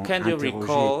vous ont Can you interrogé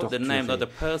recall et torturé. the name of the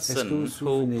Est-ce que vous person vous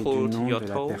souvenez who du pulled nom your de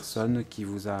la toes? personne qui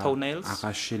vous a Toenails?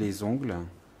 arraché les ongles?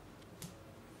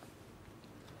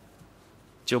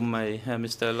 Chum Mey,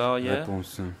 Mr. Lawyer.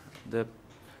 Réponse.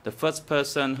 The first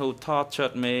person who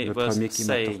tortured me Le was premier qui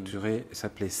m'a Singh. torturé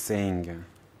s'appelait Singh.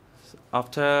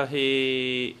 After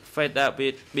he fed up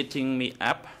with beating me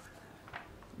up,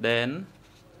 then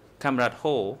Comrade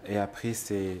Ho, Et après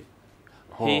c'est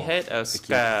he had a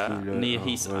scar near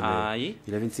his eye,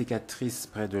 il avait une cicatrice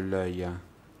près de l'œil.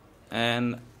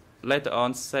 and later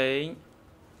on Singh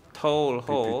told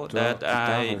Ho that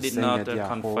I did not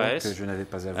confess, que je n'avais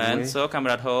pas avoué. and so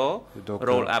Comrade Ho Donc,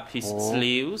 rolled up his Ho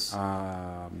sleeves,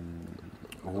 a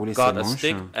roulé got ses a manches,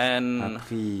 stick, a and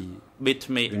pris beat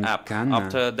me une up. canne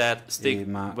After that stick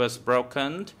was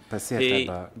broken, passé à he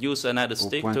tabac, used another au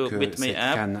stick point to que beat me cette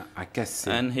up, canne a cassé.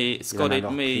 and he Il en a scolded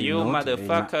alors me, pris une "You autre et il m'a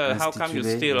motherfucker, how come you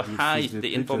institué, still il dit, hide fils de the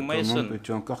pute, comment information?"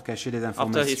 peux-tu encore cacher les After he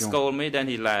informations? scolded me, then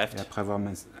he Et left. après avoir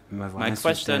m'avoir My insulté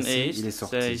question ainsi, il est is,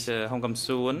 sorti. says Hong Kam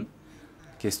Soon,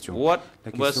 Question. what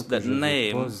La was question the que je vous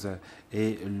name pose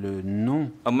est le nom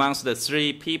amongst the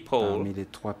three people, parmi les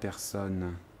trois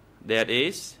personnes, that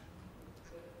is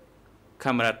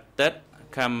Comrade Tet,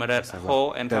 Comrade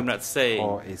Ho, and Comrade Singh,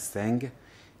 Ho et Singh.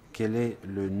 Quel est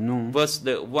le nom was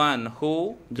the one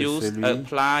who de used celui a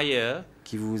plier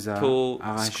qui vous a to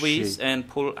arraché squeeze and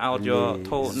pull out your les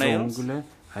toenails? ongles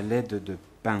à l'aide de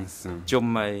pinces? Chum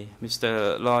Mey,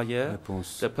 Mr. Lawyer.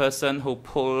 Réponse. The person who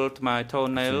pulled my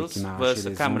toenails qui m'a was arraché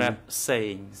les Comrade ongles.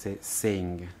 Singh. C'est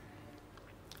Singh.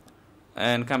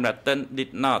 And Comrade Tan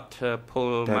did not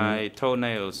pull Tan my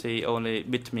toenails. He only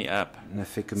beat me up. Ne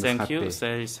fait que me Thank frapper. you,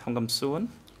 says Hong Kam Soon.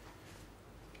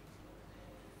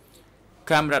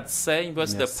 Comrade Singh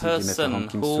was the Merci, Maître person Hong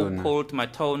Kim who Soon. pulled my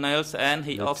toenails, and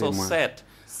he Le also témoin. sat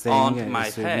Singh on est my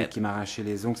celui head qui m'a arraché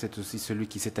les ongles, c'est aussi celui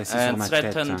qui s'est assis sur and ma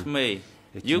tête threatened me.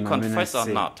 et qui You m'a confess or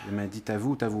menacé. not? Il m'a dit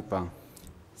t'avoues ou t'avoues pas?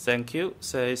 Thank you,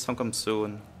 says Hong Kam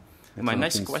Soon. Maître My Hong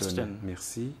next Kim Soon. question.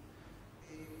 Merci.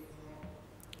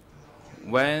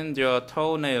 When your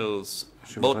toenails,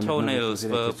 Je voudrais both maintenant vous toenails poser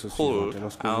la were question pulled suivante.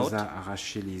 Lorsque out, vous a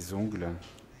arraché les ongles,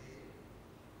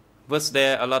 was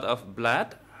there a lot of blood?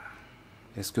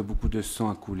 est-ce que beaucoup de sang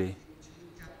a coulé?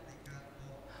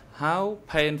 How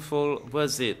painful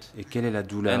was it? Et quelle est la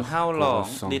douleur And how qu'on long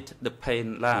ressent? did the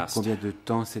pain Et last? combien de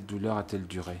temps cette douleur a-t-elle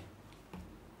duré?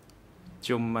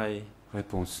 Chum Mey,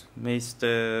 Réponse.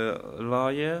 Mr.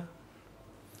 Lawyer,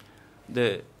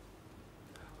 the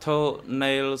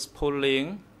toenails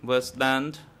pulling was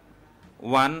done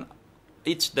one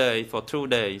each day for 2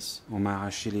 days. On m'a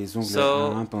arraché les ongles So,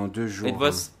 un à un pendant 2 jours. It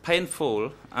was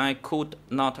painful. I could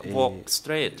not Et walk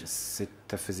straight.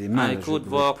 Ça faisait mal. I Je could ne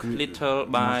pouvais walk plus little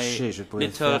marcher. by Je pouvais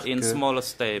little faire in que smaller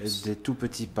steps. des tout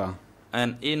petits pas.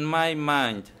 And in my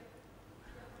mind,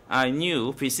 I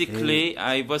knew physically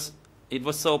it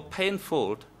was so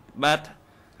painful, but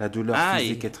La douleur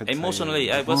physique est très, très emotionally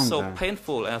I grande, was so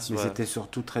painful as mais well. c'était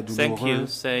surtout très Thank you, douloureux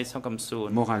says Hong Kam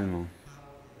Soon. moralement.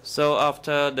 So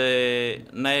after the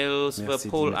nails Merci, were dit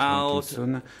pulled Maître Hong out, Kim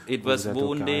Soon. it On was vous a donc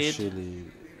wounded. arraché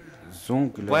les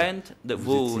ongles. When the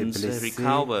Vous étiez wounds blessé.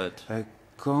 recovered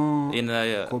Quand,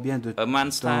 in combien de a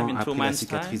month's temps time, in 2 après la months'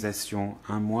 time, cicatrisation?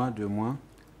 1 mois, 2 mois?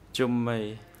 Chum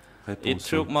Mey, it Réponse.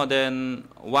 took more than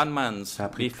 1 month Ça a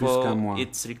pris plus before qu'un mois.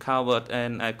 it's recovered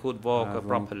and I could walk Avant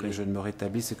properly. que je ne me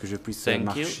rétablisse et que je puisse Thank you,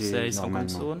 marcher says Hong Kam normalement.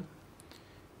 Soon.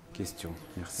 Question.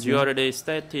 Merci. You already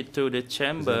stated to the Vous avez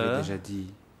chamber déjà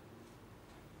dit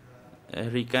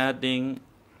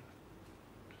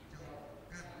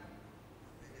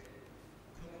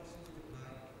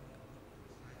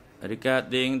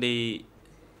regarding the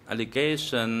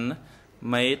allegation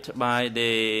made by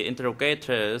the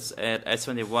interrogators at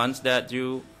S21 that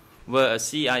you were a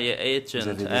CIA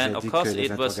agent, and of course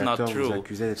it was not true.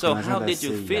 So how did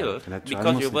you feel?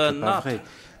 Because you were not,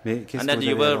 and that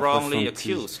you were wrongly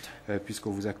accused.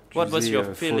 Puisqu'on vous What was your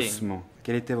accusait feeling? faussement.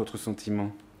 Quel était votre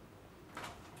sentiment?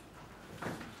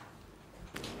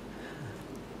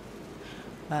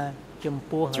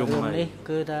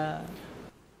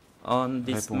 On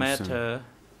this Réponse. matter,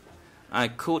 I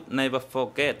could never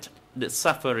forget the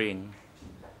suffering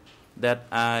that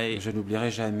I Je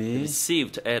n'oublierai jamais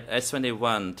received at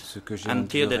S21 ce que j'ai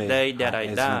until the enduré day that à I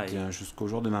S21 died. jusqu'au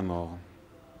jour de ma mort.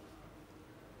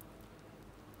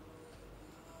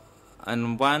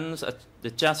 And once the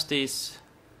justice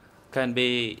can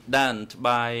be done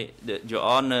by your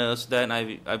honors, then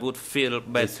I would feel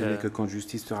better. Ce n'est que quand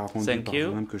justice sera rendue par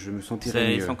vous-même que je me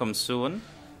sentirai mieux.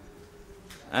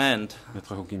 And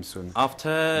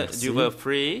after you were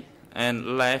free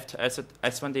and left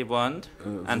S21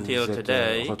 until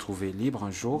today, libre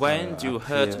un jour, when you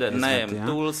heard the name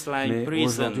Tulslang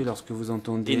Prison, lorsque vous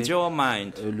entendez in your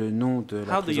mind, le nom de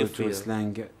la prison de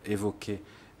Tulslang évoqué,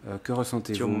 que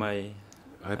ressentez-vous? Chum Mey,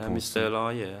 Mr.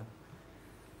 Lawyer,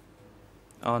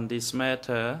 on this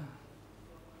matter,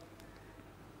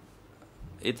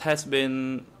 it has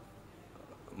been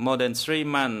more than 3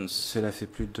 months. Cela fait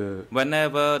plus de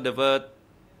whenever the word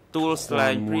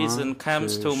Tulslang prison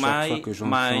comes to my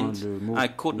mind, I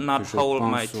could not hold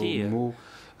my tears.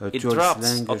 It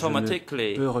drops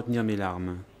automatically. Je peux retenir mes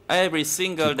larmes. Every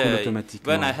single day,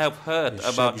 when I have heard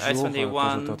about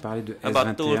S21,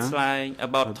 about Tulslang,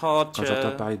 about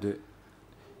torture,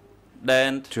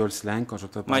 then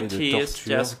my tears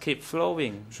just keep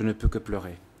flowing. Je ne peux que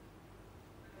pleurer.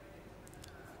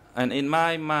 And in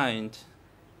my mind,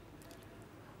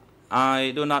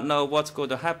 I do not know what's going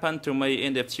to happen to me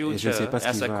in the future,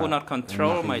 as I could not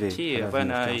control my tears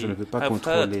when I have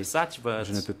heard such words.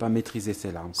 Je ne peux pas maîtriser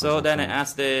ces larmes. So then I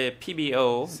asked the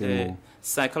PBO, the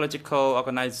psychological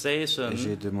organization,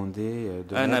 j'ai demandé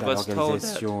de l'aide à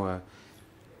l'organisation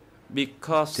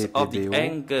because of the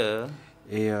anger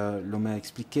et l'on m'a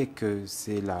expliqué que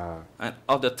c'est la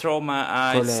of the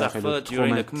trauma I suffered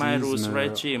during the Khmer Rouge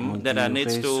regime that I need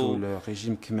sous le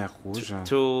régime Khmer Rouge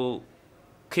to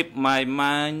keep my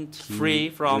mind free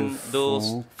from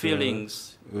those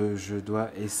feelings. Je dois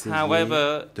essayer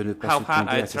However, de ne pas how succomber hard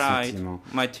I à ces tried, sentiments.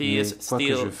 my tears Mais quoi que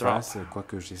still je drop. fasse, quoi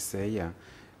que j'essaye,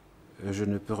 je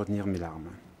ne peux retenir mes larmes.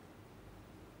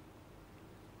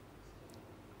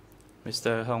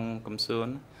 Mr. Hong Kim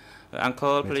Soon,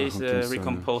 Uncle, please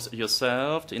recompose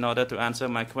yourself in order to answer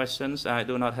my questions. I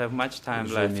do not have much time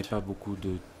Je left. n'ai pas beaucoup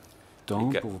de temps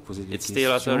pour vous poser des It's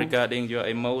still also questions. regarding your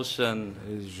emotion.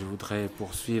 Je voudrais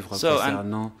poursuivre So,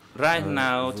 concernant right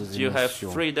now, vos you have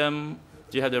émotions. freedom.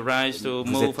 You have the right to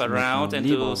Vous move êtes around and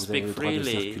libre, to vous avez speak le droit de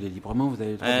circuler freely. librement, vous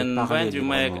avez le droit de And parler when you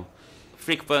make librement.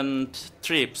 frequent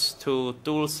trips to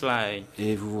Tulslang,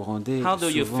 Et vous vous rendez how do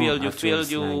you souvent feel? à You feel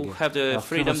Tulslang. you have the Alors, que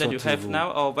freedom that you have ressentez-vous?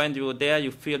 now, or when you were there,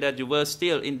 you feel that you were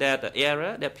still in that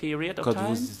era, that period of Quand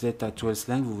time? vous êtes à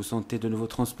Tulslang, vous vous sentez de nouveau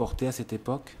transporté à cette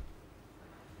époque?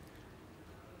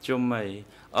 Chum Mey,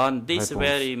 on this Réponse.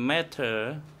 very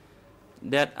matter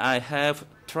that I have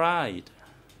tried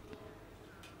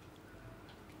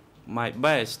my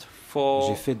best J'ai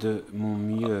for fait de mon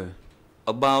mieux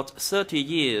about 30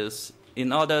 years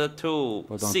in order to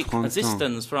pendant seek 30 ans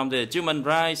assistance from the human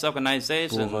rights pour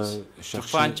organizations to chercher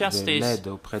find de justice l'aide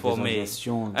auprès des for me.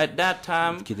 organisations At that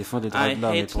time, qui défendent les droits I de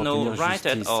l'homme et had pour no obtenir right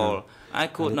at justice. all. I À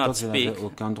could not l'époque, je n'avais speak.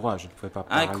 aucun droit, je ne pouvais pas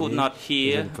I parler, could not je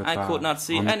hear. ne pouvais I pas could not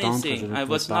see entendre, anything. je ne I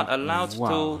pouvais was not pas allowed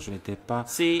voir, to je n'étais pas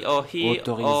see or hear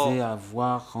autorisé or à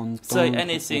voir, entendre say ou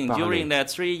anything parler. during that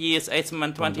 3 years, 8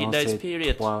 months, 20 Pendant days ces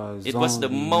period. 3 It ans, was the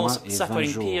 8 mois most et 20 suffering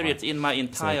jours. period in my Ça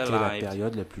a entire été la life.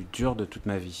 période la plus dure de toute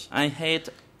ma vie. I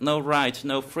had no right,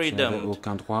 no Je n'avais freedom,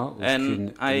 aucun droit, and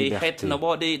aucune I liberté. had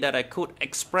nobody that I could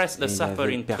express the Et il n'y avait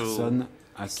suffering to. personne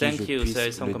à qui Thank je you, puisse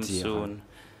says le Hong Kim dire. Soon.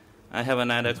 I have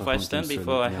another Maître question Hong Kim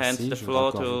before I Soon, hand merci. the Je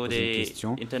floor voudrais encore to vous poser une the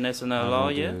question international avant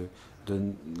lawyer. de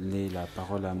donner la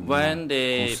parole à mon When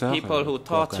the consoeur, people who cour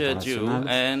tortured you internationale,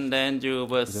 and then you were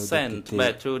vous avez sent été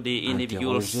back to the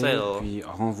individual interrogé, cell, puis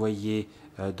renvoyé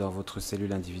dans votre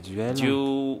cellule individuelle.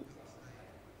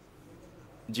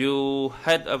 you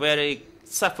had a very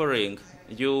suffering.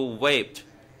 You wept,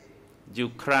 you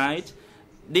cried.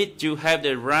 Did you have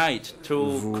the right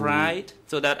to cry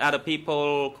so that other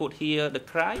people could hear the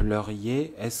cry?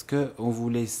 Pleuriez. Est-ce que on vous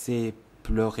laissait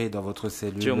pleurer dans votre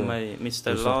cellule Chum Mey, de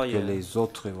Mr. sorte Lawyer, que les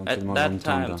autres at éventuellement that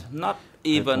time, l'entendent? not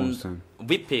even Réponse.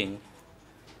 weeping,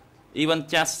 even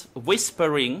just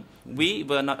whispering, we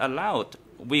were not allowed.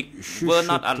 We were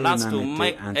not allowed to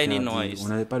make any noise. On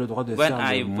n'avait pas le droit de When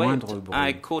faire I le moindre wept, bruit.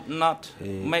 I could not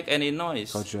Et make any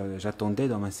noise. quand j'attendais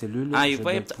dans ma cellule, I je ne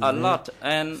wept a pouvais lot,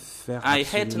 and faire I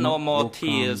had absolument no more aucun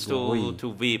tears bruit.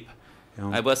 to weep. Et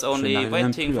I was je only n'arrivais même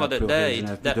waiting plus for à the pleurer, je date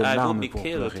n'avais plus that de I would larmes be pour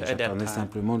killed pleurer. at that J'attendais time.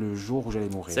 simplement le jour où j'allais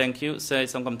mourir. Thank you,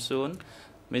 says Hong Kim Soon.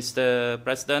 Mr.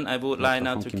 President, I would like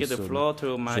now to give the floor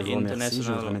to my Je vous remercie.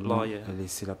 Je voudrais international maintenant lawyer.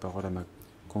 laisser la parole à ma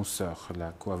consoeur,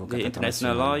 la co-avocate The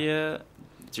international internationale. lawyer,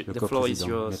 Le the floor is coprésident,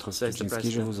 yours, Maître says the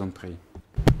Stuczynski, je President. vous en prie.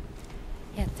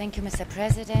 Yeah, thank you, Mr.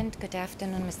 President. Good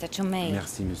afternoon, Mr. Chum Mey.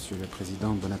 Merci, Monsieur le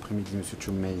Président. Bon après-midi, Monsieur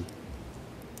Chum Mey.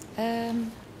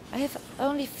 I have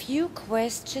only few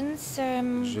questions.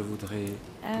 Je voudrais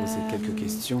poser quelques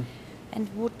questions. and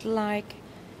would like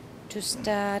to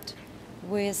start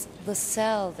with the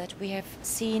cell that we have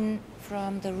seen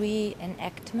from the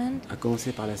reenactment. À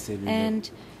commencer par la cellule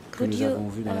que Could nous you avons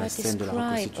vue dans la scène de la describe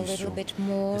a little reconstitution. bit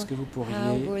more Est-ce que vous how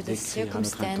pourriez were the décrire à notre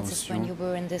circumstances when you attention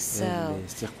were in this cell? les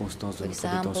circonstances de For notre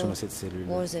détention example, dans cette cellule?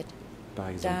 was it Par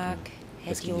exemple, dark? est-ce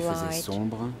Had qu'il you y faisait light?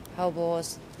 sombre? How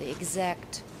was the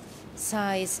exact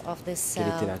size of this Quelle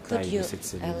était cell? la Could taille you de cette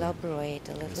cellule? elaborate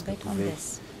a little Est-ce que bit vous on pouvez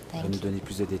this? nous Thank you. donner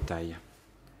plus de détails?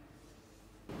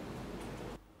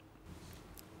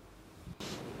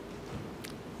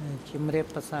 Chum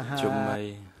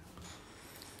Mey,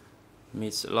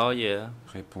 Miss Lawyer.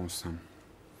 Réponse.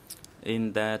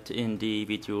 In that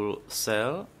individual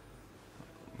cell,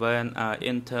 when I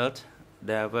entered,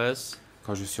 there was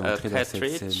Quand je suis entré dans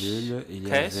cette cellule, il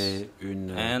y avait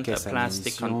une caisse à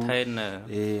munitions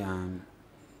et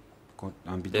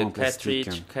un bidon en plastique.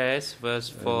 La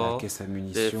caisse à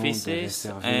munitions devait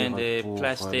servir pour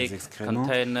les excréments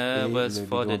et le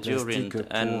bidon en plastique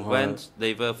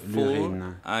pour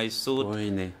l'urine, pour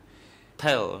uriner.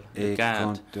 Et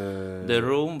quand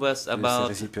ces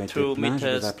récipients étaient pleins, je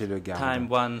devais appeler le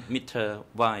garde.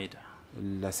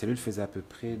 La cellule faisait à peu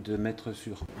près 2 mètres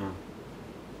sur 1.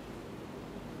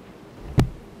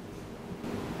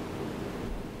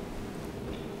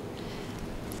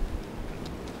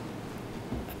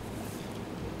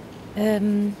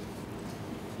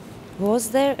 Was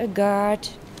there a guard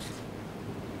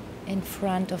in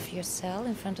front of your cell,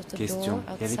 in front of the Question.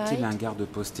 door Y avait-il outside? un garde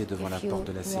posté devant la porte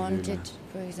de la cellule? Wanted,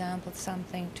 for example,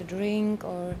 something to drink,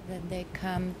 or that they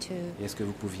come to Est-ce que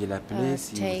vous pouviez l'appeler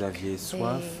si vous aviez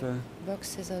soif?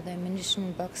 Boxes or the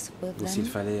ammunition box with Ou s'il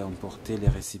fallait emporter les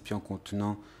récipients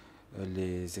contenant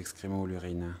les excréments ou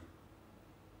l'urine?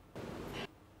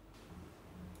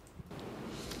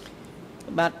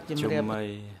 Chum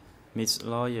Mey, Miss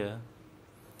Lawyer.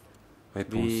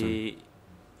 Réponse. We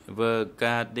were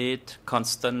guarded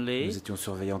constantly. Nous étions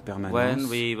surveillés en permanence. When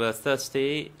we were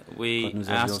thirsty, we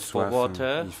asked for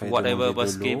water. Whatever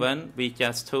was given, we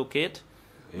just took it.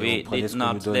 We did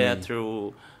not dare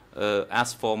to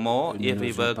ask for more. If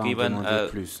we were given a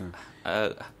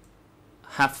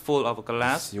half full of a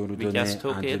glass, we just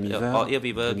took it. Or if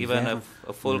we were given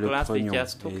a full glass, we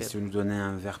just took it. Et it. si on nous donnait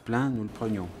un verre plein, nous le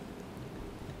prenions.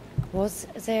 Was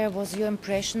your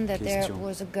impression that there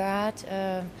was a guard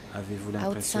Avez-vous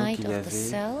l'impression qu'il y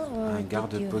avait un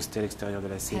garde posté à l'extérieur de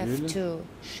la cellule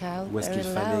ou est-ce qu'il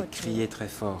fallait crier très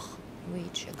fort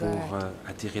pour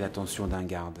attirer l'attention d'un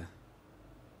garde?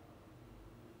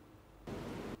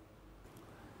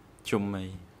 Chum Mey.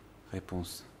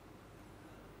 Réponse.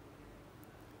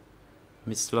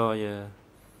 Miss Lawyer,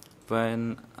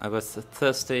 when I was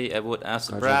thirsty, I would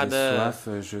ask brother,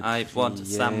 I want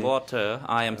some water,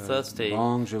 I am thirsty.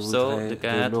 So the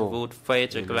guard would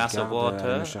fetch a glass of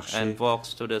water and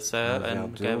walks to the cell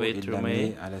and gave it to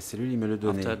me.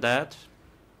 After that,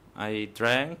 I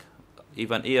drank.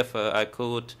 Even if I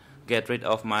could get rid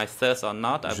of my thirst or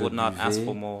not, I would not ask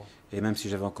for more. Et même si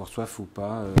j'avais encore soif ou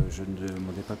pas, je ne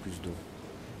demandais pas plus d'eau.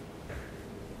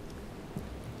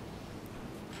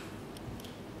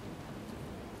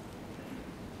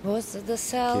 Was the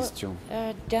cell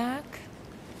dark?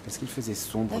 Est-ce qu'il faisait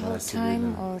sombre dans la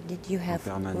cellule en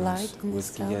permanence ou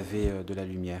est-ce qu'il y avait de la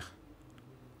lumière?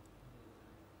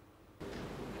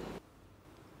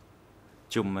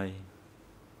 Chum Mey.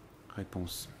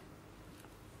 Réponse.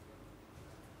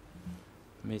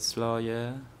 Miss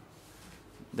Lawyer,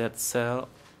 that cell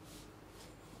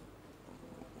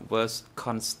was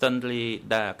constantly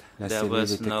dark. There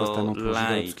was no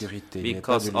light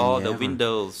because all the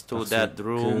windows to that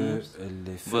room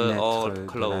were all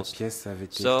closed.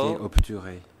 So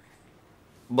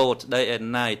both day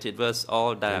and night it was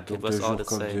all dark. It was all the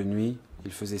same. De nuit,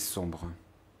 il faisait sombre.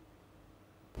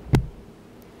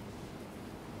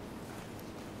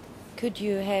 Could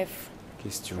you have,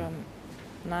 Question. from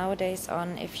nowadays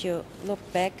on, if you look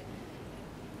back,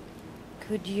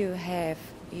 could you have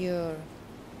your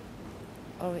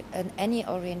any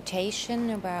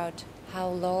orientation about how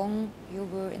long you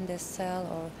were in this cell,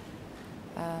 or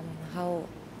how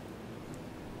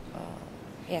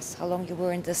long you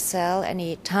were in the cell?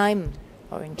 Any time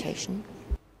orientation?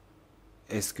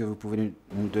 Est-ce que vous pouvez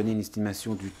nous donner une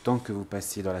estimation du temps que vous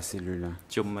passiez dans la cellule?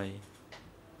 Chum Mey.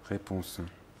 Réponse.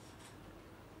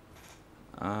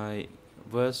 I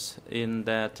was in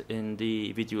that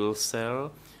individual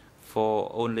cell for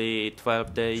only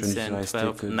 12 days and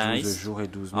 12 nights.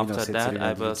 After that,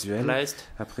 I was placed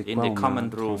in the common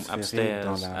room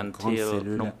upstairs until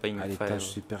Phnom Penh à l'étage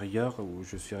supérieur où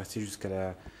je suis resté jusqu'à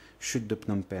la chute de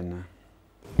Phnom Penh.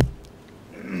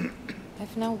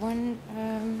 I've now one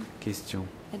Question.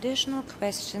 Additional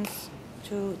questions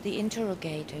to the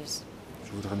interrogators.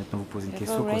 Je voudrais maintenant vous poser une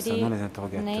question concernant les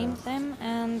interrogateurs.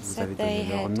 Vous avez donné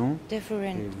leur nom et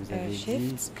vous avez dit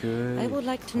qu'ils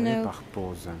travaillaient par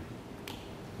pause.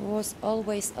 Was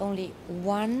always only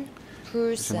one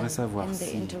person J'aimerais savoir in the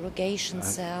si, interrogation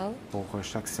cell, pour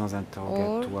chaque séance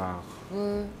interrogatoire,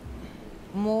 were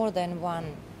more than one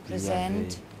il y avait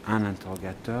present un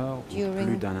interrogateur ou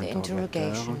plus d'un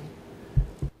interrogateur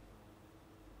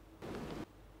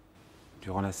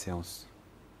durant la séance.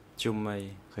 Chum Mey.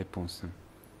 Réponse.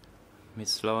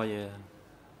 Miss Lawyer,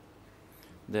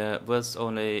 there was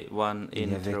only one Il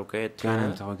n'y avait qu'un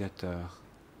interrogateur.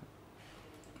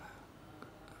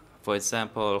 For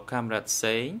example, Kamrat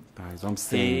Singh, Par exemple,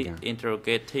 he Singh.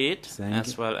 interrogated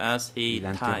as well as he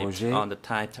typed on the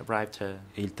typewriter.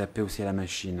 Et il tapait aussi à la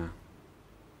machine.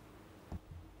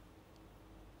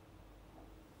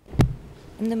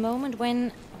 in the moment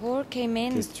when Hor came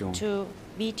in Question. to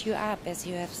beat you up, as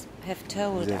you have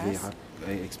told Vous avez us.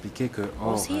 expliqué que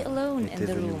Hor Was he alone était in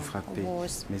the venu room, vous frapper. or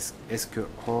was Mais est-ce que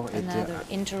Hor another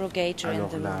était interrogator in alors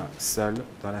the là room? seul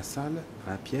dans la salle,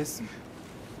 dans la pièce,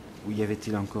 ou y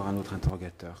avait-il encore un autre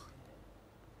interrogateur?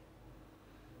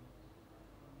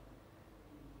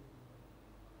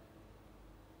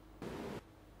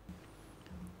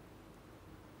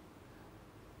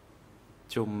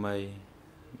 Chum Mey,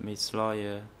 Miss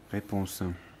Lawyer. Réponse.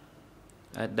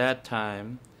 At that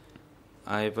time,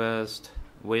 I was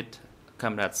with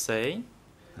Kamrat Singh,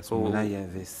 À ce moment-là, il y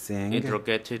avait Singh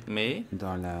interrogated me.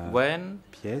 dans la When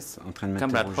pièce en train de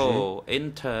Kamrat m'interroger. Ho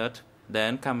entered,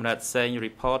 then Kamrat Singh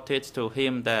reported to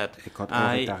him that Et quand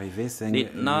Hor I est arrivé, Singh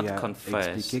did lui not a confess.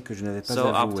 expliqué que je n'avais pas So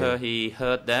after avoué. he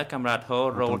heard that, Kamrat Ho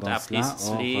rolled Entendant up his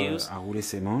cela, Hor sleeves. a roulé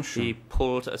ses manches. He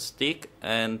pulled a stick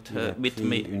and Il a beat pris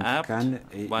me une up. canne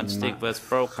et One il stick m'a was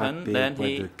broken. frappé Then au point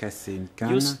he de casser une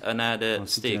canne. used another Ensuite,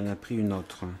 stick. il en a pris une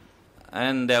autre.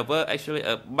 And there were actually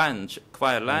a bunch,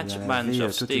 quite a large Il y bunch avait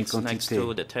of toute une sticks next quantité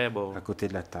to the table. à côté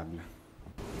de la table.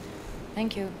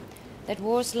 Thank you. That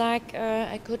was like,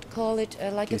 I could call it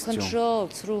like Question. a control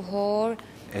through Hor,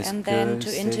 Est-ce and then que to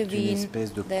c'est une intervene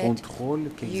espèce de that contrôle you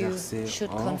qu'exerçait should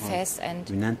Hor, confess and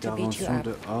une to beat you intervention up?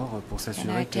 de Hor pour And I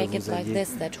s'assurer que take it vous like alliez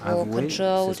this, that Hor avouer? C'est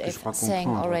controlled ce que je if crois Singh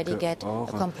comprendre, already que get a Hor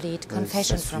complete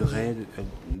confession from you.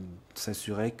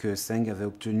 s'assurait que Singh avait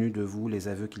obtenu de vous les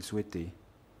aveux qu'il souhaitait.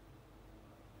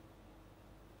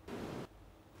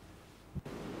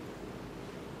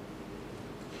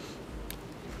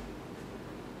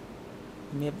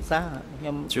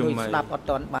 Chum Mey.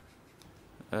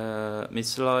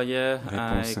 Miss Lawyer,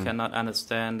 I Réponse. cannot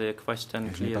understand the question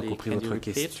Je n'ai pas clearly. compris Can you votre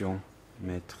repeat? question,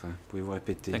 maître. Pouvez-vous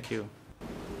répéter? Thank you.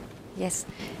 Yes.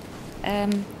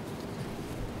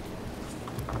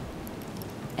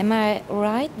 Am I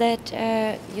right that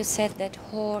you said that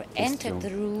Hor Question. entered the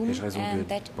room Ai-je raison and de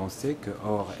that penser que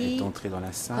Hor he est entré dans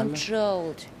la salle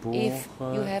controlled pour if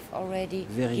you have already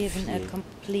given a vérifier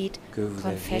complete que vous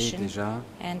avez confession déjà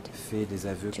and fait des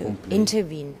aveux to complets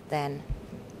intervene then?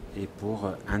 et pour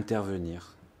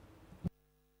intervenir?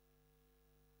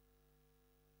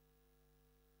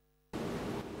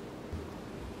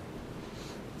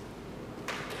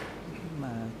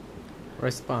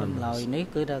 Response.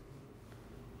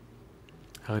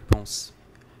 Réponse.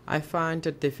 I find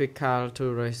it difficult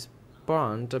to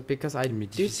respond because I Il m'est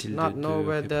did difficile not de know répondre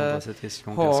whether à cette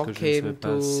question parce Hor que je ne sais came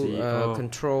pas si to Hor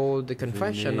control the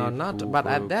confession or venait not, pour, but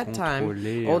at that time,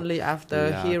 contrôler, only after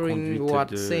la hearing conduite what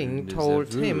de- Singh des told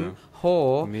aveux, him,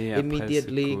 Hor mais après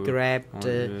immediately ce que- grabbed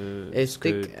a ce que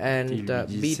stick il and lui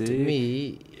beat disait,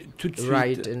 me tout de suite,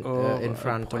 right Hor in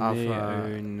front of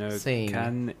prenait une Singh.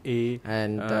 canne et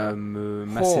And me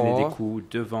massait des Hor coups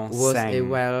devant was a Singh.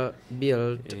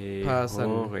 well-built Et person,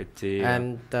 Hor était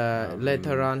and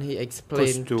later on he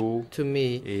explained costaud to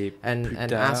me et and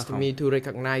plus asked tard, me to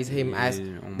recognize him as et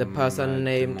on the person m'a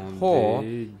named demandé Hor.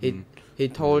 de He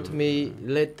told me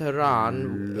later on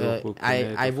le I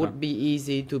reconnaître, would be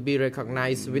easy to be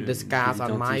recognized with the scars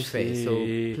on my face, so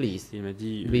please il m'a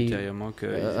dit be, ultérieurement que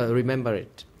remember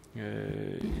it.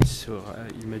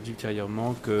 il m'a dit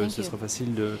ultérieurement que Thank ce you. sera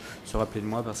facile de se rappeler de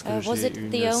moi parce que Was j'ai it the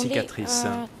une only cicatrice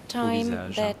au time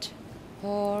visage. that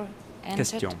Hor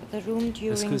Question. entered the room Est-ce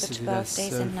during que the c'était 12 la days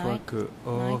seule and fois nights? que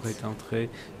Hor nights? est entré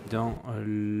dans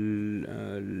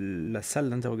la salle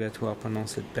d'interrogatoire pendant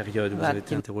cette période où vous avez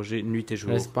été interrogé nuit et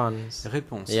jour? Response.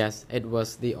 Réponse. Yes, it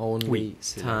was the only Oui,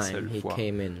 c'est la time seule he fois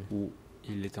came in. où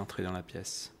il est entré dans la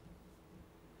pièce.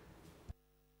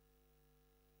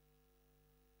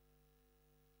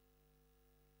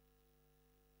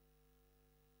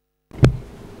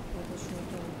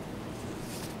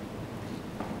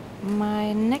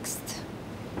 My next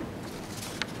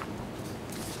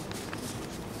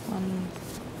 1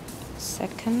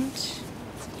 second.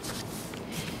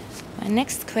 My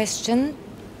next question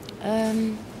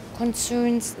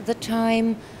concerns the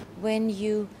time when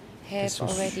you have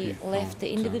already left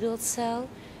the individual cell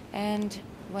and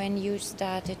when you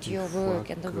started your work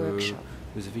in the workshop.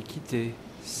 Vous avez quitté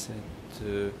cette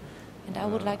And I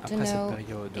would like to après know cette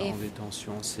période en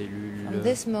détention en cellule from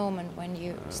this moment when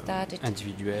you started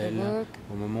individuelle, the work,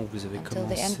 au moment où vous avez until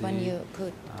the end when you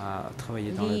could à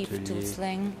travailler dans leave l'atelier,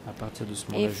 Tulslang, à partir de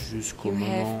ce moment-là jusqu'au you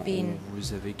moment have been où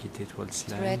vous avez quitté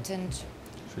Tulslang, threatened,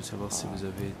 je veux savoir si vous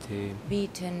avez été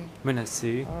beaten,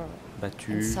 menacé, or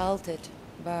battu insulted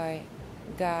by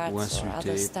guards ou or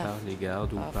other insulté staff par les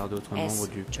gardes ou of par d'autres membres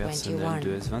du S21. personnel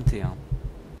de S21.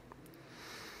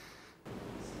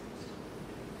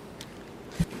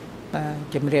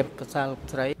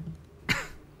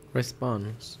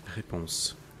 Response.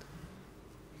 Réponse.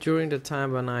 During the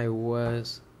time when I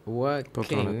was Pendant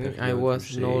la working, période I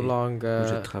was no où j'ai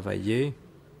longer travaillé,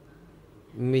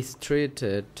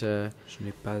 mistreated. je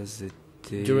n'ai pas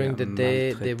été During the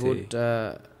day, they maltraité. would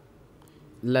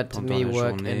let Pendant me la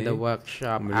work in journée, the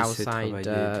workshop on me laissait outside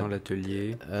travailler dans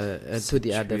l'atelier, to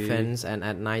the other situé, fence, and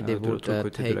at night they de would l'autre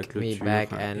côté de la take me clôture,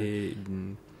 back and et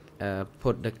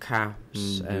put the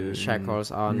cuffs and de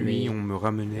shackles on nuit, me. on me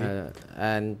ramenait.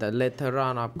 And later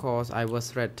on, of course, I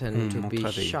was threatened to be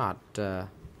m'entravait. shot.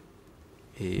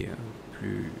 Et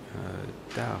plus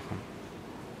tard,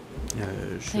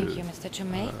 Thank you, Mr. Chum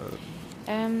Mey.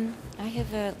 I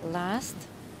have a last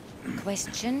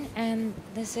question, and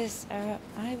this is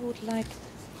I would like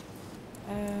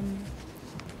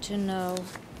to know.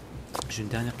 J'ai une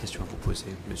dernière question à vous poser,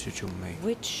 Monsieur Chum Mey.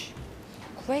 Which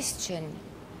question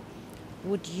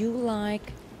would you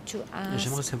like to ask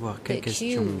J'aimerais savoir quelle the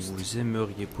question accused? vous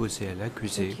aimeriez poser à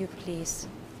l'accusé. Could you please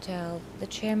tell the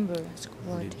chamber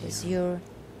what is your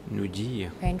Nous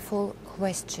dire painful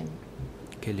question?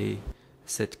 quelle est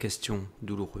cette question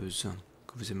douloureuse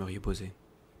que vous aimeriez poser.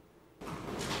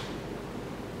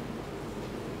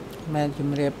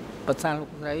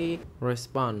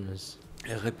 Response.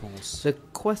 Réponse. The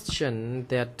question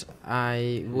that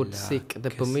I would seek the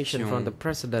permission from the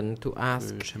president to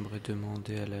ask J'aimerais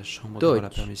demander à la Chambre d'avoir la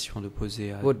Dutch permission de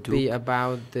poser à would be Duc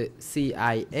about the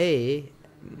CIA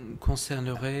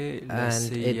concernerait la and its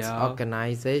CIA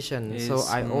organization. et So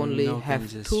I son only have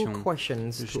two organisation.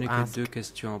 questions Je to n'ai que ask. deux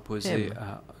questions à poser him.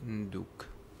 à Duc.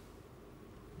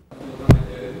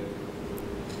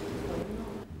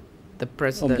 The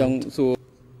president,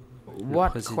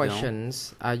 what président,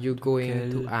 questions are you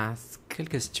going to ask Quelle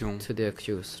question to the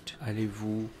accused?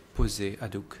 allez-vous poser à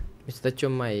Duc? Mr.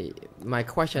 Chum Mey, my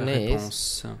question La is,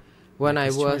 réponse. when La I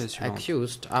question est la was suivante.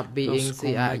 accused of being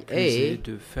Lorsqu'on m'accusait CIA,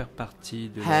 de faire partie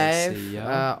de la have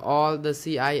CIA, all the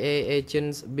CIA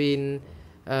agents been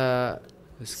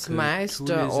est-ce que smashed tous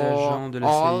les agents de la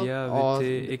CIA or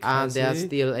avaient été are there écrasés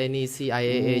still any CIA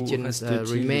ou agents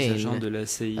reste-t-il des agents de remain? la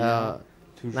CIA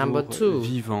Number two. toujours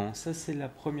vivants? Ça, c'est la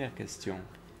première question.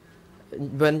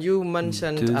 When you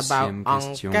mentioned about Deuxième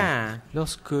question. Angkar,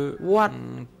 Lorsque what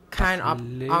on kind of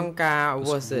parlait- Angkar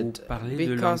lorsque was vous it? parlez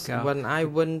de Because l'Angkar, when I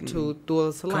went to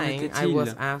Tuol Sleng, I était-il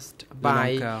was asked de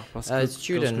by l'Angkar? Parce que lorsque je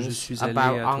students suis allé about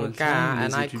à Tuol Angkar, Sleng,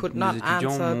 and I could not les étudiants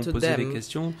answer m'ont to posé des them,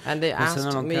 questions and they concernant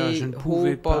asked l'Angkar. Je me ne who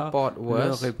pouvais Pol pas Pot leur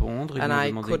was, répondre. Ils and m'ont I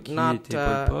demandé could qui not était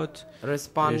Pol Pot. Et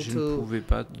respond je ne to pouvais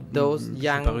pas, those j'ai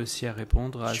pas young réussi à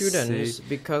répondre à ces students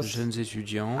because jeunes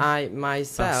étudiants. I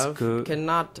myself que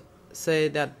cannot say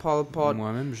that Pol Pot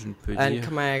Moi-même, je ne peux and dire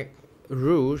Khmer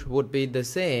Rouge would be the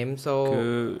same, so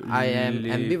que I am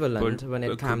les ambivalent when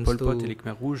it que comes Pol Pot et to les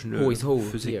Khmer Rouges ne who is who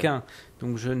faisaient here. qu'un.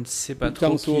 Donc je ne sais pas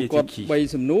trop qui était qui.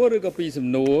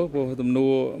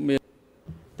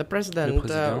 The president,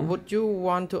 would you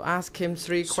want to ask him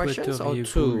three questions or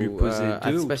Souhaiteriez-vous lui two, poser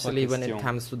deux ou trois especially when it questions?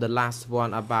 comes to the last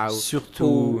one about Surtout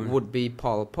who would be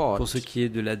Pol Pot? pour ce qui est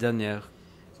de la dernière,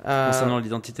 concernant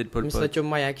l'identité de Pol Pot. Mr. Chum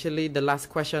Mey, actually, the last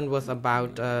question was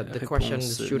about the question the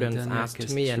students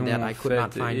asked me, and that I could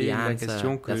not find the answer.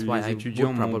 That's why I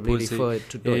would probably refer it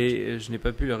to Dutch. Et je n'ai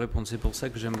pas pu la répondre. C'est pour ça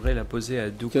que j'aimerais la poser à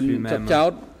Duc lui-même.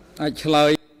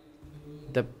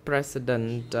 The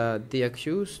president, the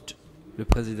accused, Le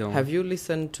président, have you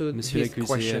listened to Monsieur his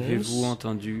l'accusé, avez-vous questions?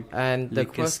 entendu And les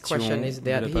the first questions question is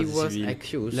de that la he partie was civile?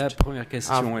 accused La première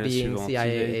question of est la being suivante. Il a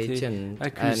CIA été agent,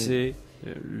 accusé,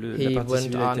 he la partie went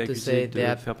civile a on été to accusée say de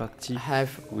that faire partie have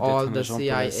ou d'être all un the agent pour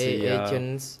la CIA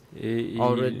agents et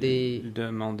already il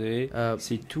demandait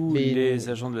si tous been les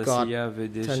agents de la CIA avaient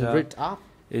déjà rid up?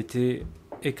 été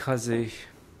écrasés.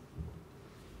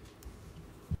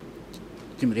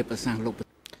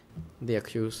 The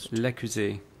accused,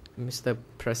 L'accusé, Mr.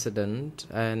 President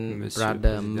and Monsieur le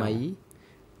Brother Président.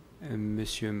 Mey,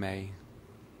 Monsieur Mey,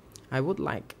 I would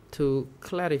like to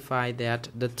clarify that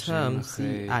the term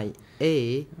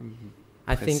CIA,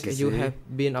 I think you have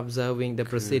been observing the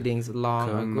proceedings long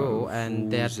ago, and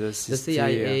that the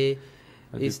CIA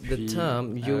is the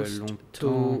term used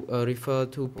to refer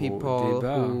to people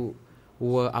who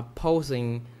were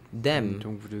opposing them.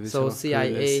 So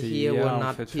CIA here were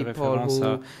not people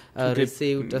who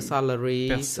received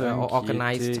salaries or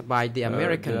organized by the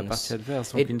Americans.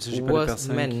 It was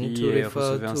meant to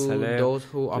refer to those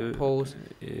who oppose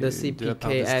the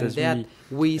CPK, and that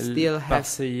we still have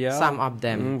some of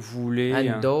them.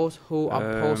 And those who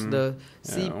oppose the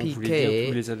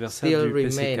CPK still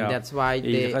remain. That's why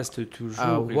they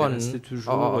won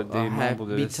or have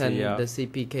beaten the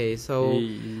CPK. So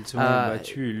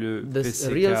the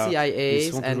real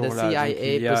CIAs and the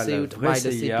CIA pursued by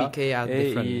the CPK are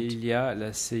different.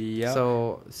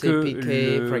 So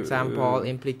CPK, for example,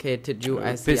 implicated you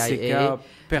as CIA.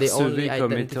 They only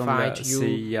identified you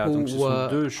who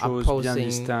were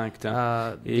opposing them.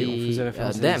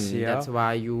 That's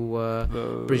why you were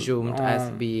presumed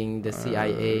as being the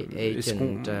CIA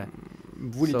agent. So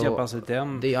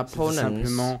the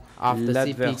opponents of the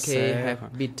CPK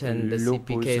have beaten the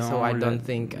CPK, so I don't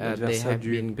think they have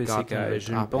been gotten rid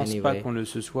of anyway.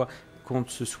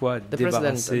 The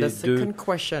President, the second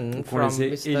question from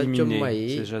Mr. Chum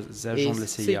Mey is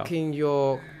seeking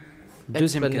your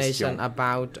explanation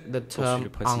about the term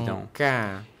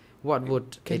encart. What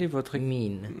would it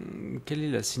mean? Quelle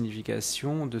est la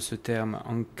signification de ce terme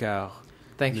encart?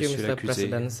 Thank you, Mr.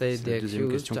 President. Say the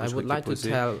accused. I would like to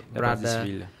tell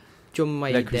Brother Chum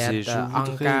Mey that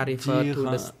encart refers to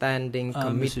the standing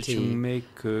committee.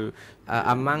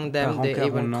 Among them, they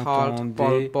even called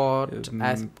Pol Pot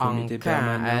as encart.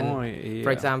 And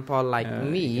for example, like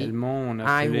me,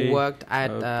 I who worked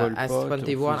at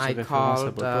S21, I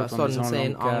called Son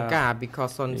Sen encart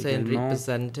because Son Sen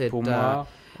represented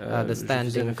the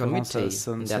standing committee.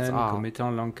 That's all. Comme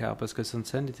étant l'encart, parce que Son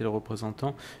Sen était le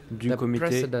représentant du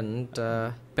comité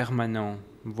permanent.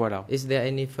 Voilà. Is there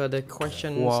any further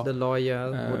questions the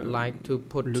lawyer would like to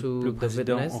put to the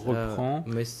witness,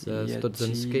 Ms.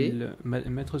 Studzinski?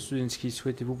 Maître Studzinski,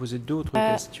 souhaitez-vous poser d'autres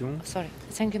questions? Sorry.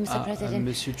 Thank you, Mr. President.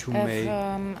 Monsieur Chum Mey,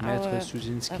 Maître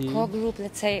Studzinski. Core group,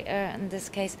 let's say, in this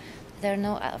case, there are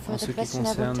no further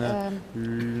questions. I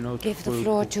would give the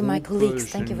floor to my colleagues.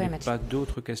 Thank you very much. Pas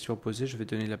d'autres questions à poser. Je vais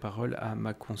donner la parole à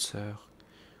ma consoeur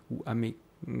ou à mes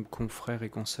confrères et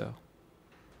consoeurs.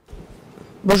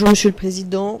 Bonjour Monsieur le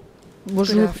Président,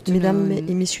 bonjour Mesdames et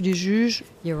Messieurs les juges,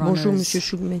 bonjour Monsieur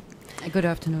Chum Mey. Good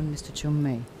afternoon, Mr. Chum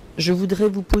Mey. Je voudrais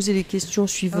vous poser les questions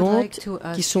suivantes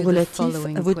qui sont relatives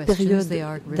à votre période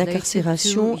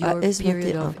d'incarcération à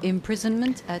S21.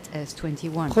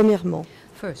 Premièrement,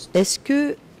 est-ce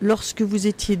que lorsque vous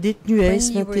étiez détenu à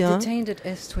S21,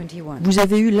 vous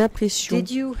avez eu l'impression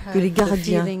que les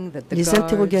gardiens, les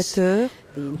interrogateurs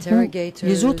ou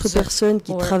les autres personnes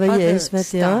qui travaillaient à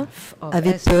S21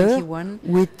 avaient peur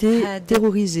ou étaient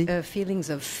terrorisés?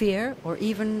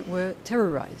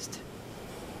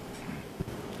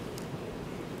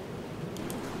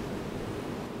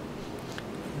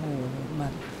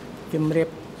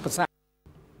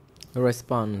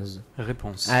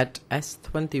 Réponse. At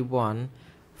S21,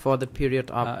 for the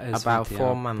period of about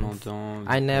 4 months,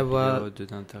 I never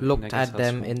looked at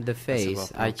them in the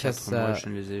face. I just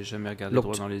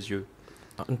looked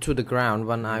onto the ground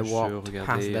when I walked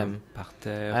past them.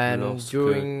 And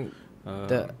during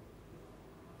the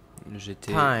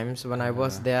times when I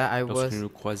was there, I was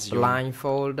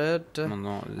blindfolded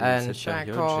and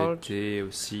shackled,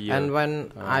 and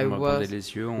when I was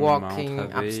walking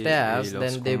upstairs,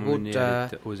 then they would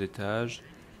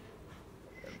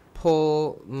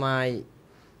pull my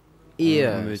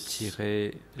ears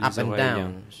up and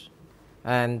down,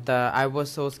 and I was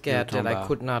so scared that I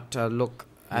could not look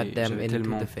at them into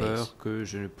the face. Que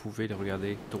je ne pouvais les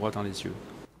regarder droit dans les yeux.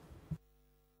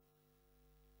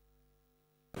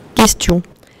 Question.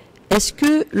 Est-ce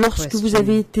que lorsque vous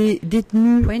avez été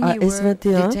détenu à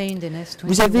S21,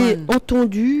 vous avez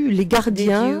entendu les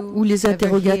gardiens ou les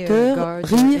interrogateurs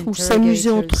rire ou s'amuser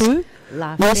entre eux,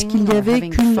 ou est-ce qu'il n'y avait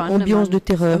qu'une ambiance de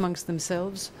terreur?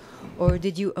 Or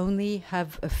did you only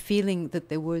have a feeling that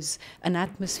there was an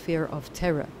atmosphere of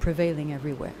terror prevailing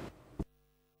everywhere?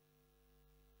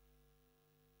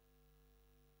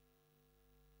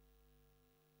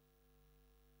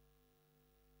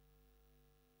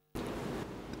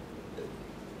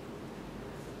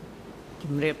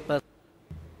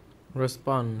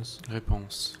 Response.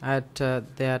 Réponse. At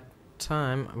that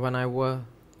time when I worked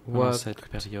cette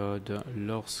période,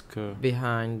 lorsque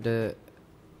behind the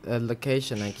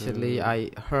location, actually, I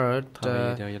heard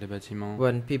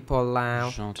when people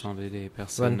laughed,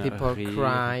 when people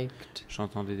cried,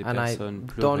 and I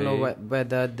don't know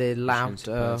whether they laughed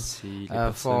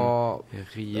for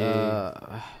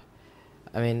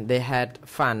I mean, they had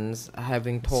funds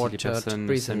having tortured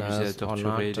prisoners or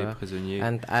not.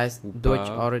 And as Deutsch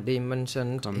already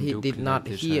mentioned, he did not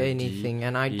hear anything,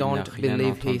 and I don't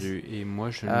believe his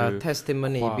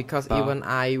testimony, because even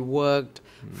I worked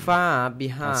far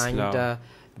behind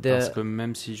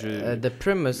the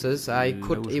premises, I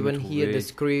could even hear the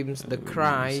screams, the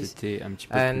cries,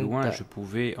 and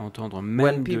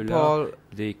when people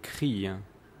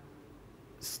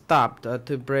stopped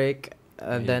to break,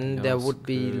 then there would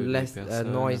be less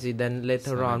noisy, then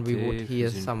later on we would hear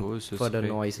some further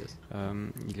noises.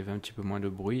 Il y avait un petit peu moins de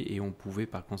bruit et on pouvait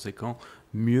par conséquent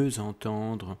mieux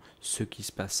entendre ce qui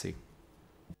se passait.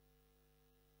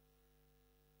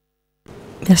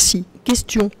 Merci.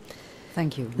 Question.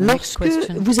 Lorsque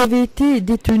vous avez été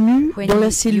détenu dans la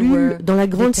cellule, dans la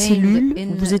grande cellule,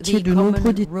 où vous étiez de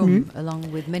nombreux détenus,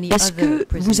 est-ce que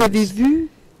vous avez vu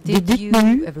des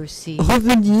détenus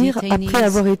revenir après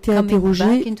avoir été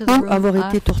interrogés ou avoir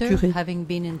été torturés?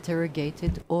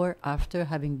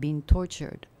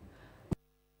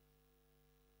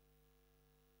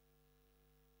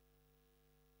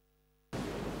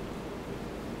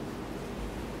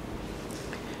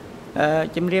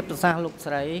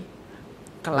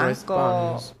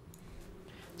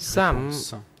 Some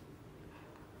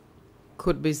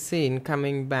could be seen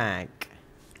coming back.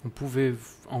 On pouvait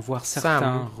en voir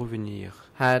certains revenir.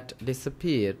 Had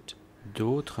disappeared.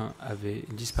 D'autres avaient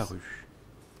disparu.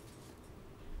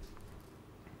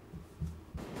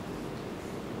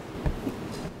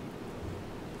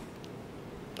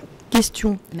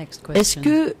 Question. Est-ce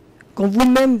que, quand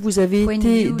vous-même vous avez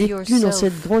été détenu dans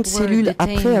cette grande cellule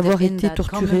après avoir été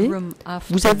torturé,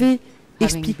 vous avez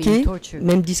expliqué,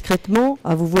 même discrètement,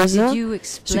 à vos voisins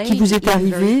ce qui vous est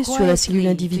arrivé sur la cellule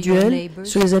individuelle,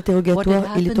 sur les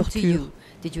interrogatoires et les tortures?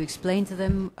 Did you explain to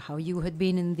them how you had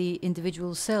been in the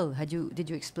individual cell? Did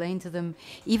you explain to them,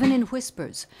 even in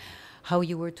whispers, how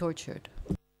you were tortured?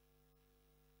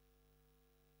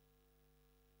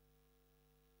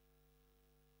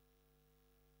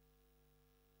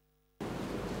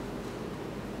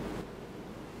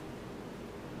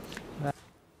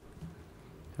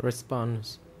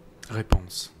 Response.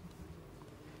 Réponse.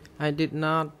 I did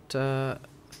not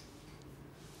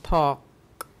talk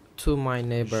to my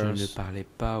neighbors. Je ne parlais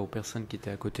pas aux personnes qui étaient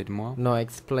à côté de moi. No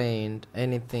explained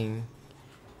anything.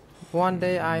 One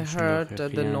day I heard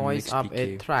the noise of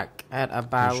a truck at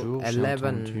about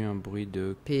 11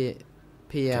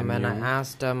 p.m. and I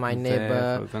asked my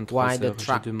neighbor why the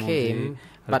truck came,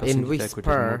 but in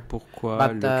whisper.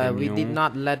 But we did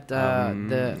not let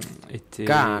the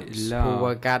guards who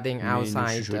were guarding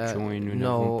outside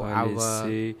know our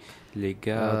les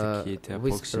gardes qui étaient à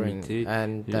proximité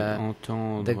and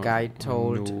the guy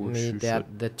told me that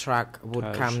the truck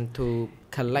would come to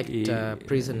collect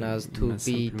prisoners to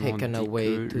be taken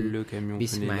away to be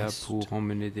smashed pour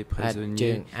emmener des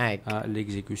prisonniers à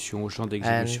l'exécution, au champ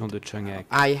d'exécution de Chang'an.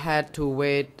 I had to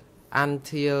wait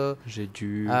until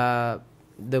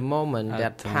the moment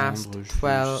that past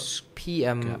 12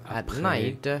 p.m. at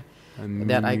night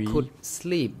that I could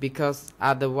sleep, because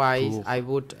otherwise I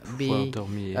would be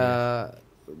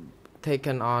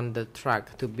taken on the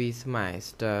truck to be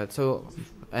smashed. So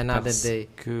another day.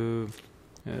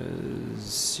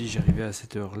 Si j'arrivais à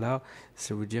cette heure-là,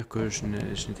 ça veut dire que je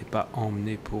n'étais pas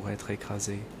emmené pour être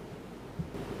écrasé.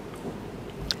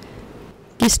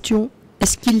 Question.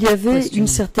 Est-ce qu'il y avait une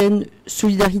certaine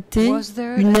solidarité,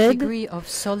 une aide,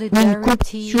 une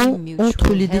compassion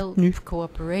entre les détenus?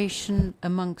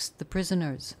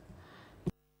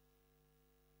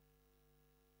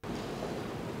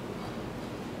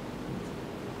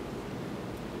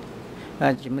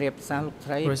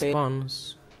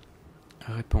 Response.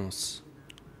 Réponse.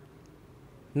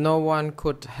 No one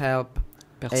could help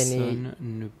Personne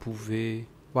ne pouvait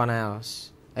one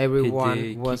else.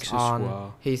 Everyone was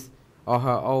on his or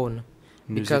her own.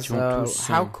 Because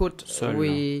how could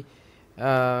we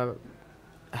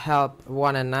help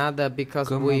one another, because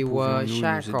we were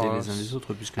shackled,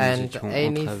 and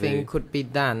anything could be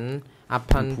done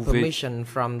upon permission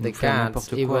from the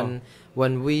guards. Even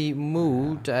when we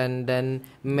moved and then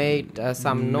made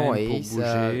some noise,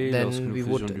 then we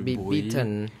would be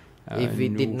beaten if we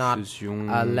did not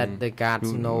let the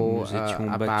guards know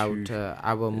about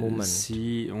our movement.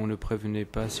 Si on ne prévenait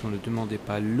pas, si on ne demandait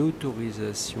pas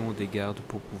l'autorisation des gardes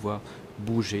pour pouvoir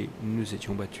bouger, nous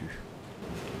étions battus.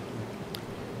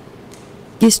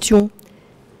 Question.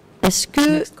 est-ce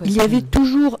qu'il y avait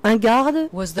toujours un garde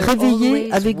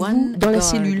réveillé avec vous dans la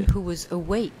cellule?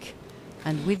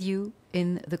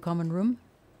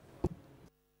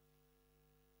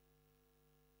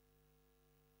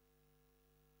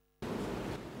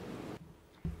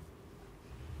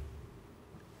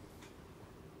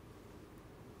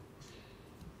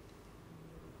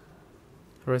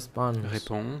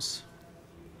 Réponse.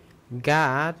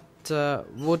 Guard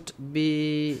would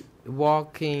be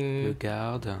walking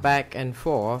back and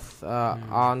forth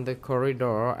on the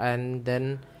corridor, and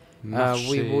then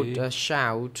we would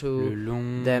shout to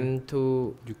them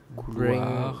to bring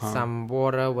some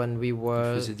water when we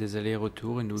were thirsty,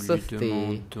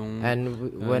 and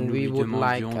when we would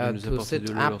like to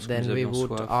sit up, then we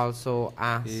would also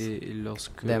ask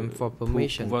them for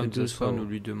permission to do so. Nous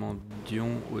lui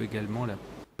demandions également la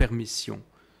permission.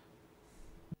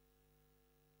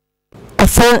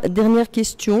 Enfin, dernière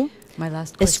question.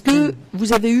 Est-ce que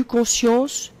vous avez eu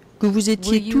conscience que vous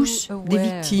étiez tous des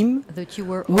victimes,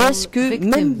 ou est-ce que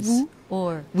même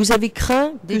vous avez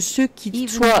craint que ceux qui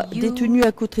soient détenus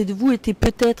à côté de vous étaient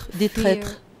peut-être des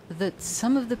traîtres? That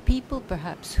some of the people,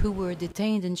 perhaps, who were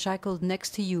detained and shackled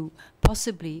next to you,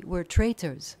 possibly were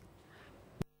traitors.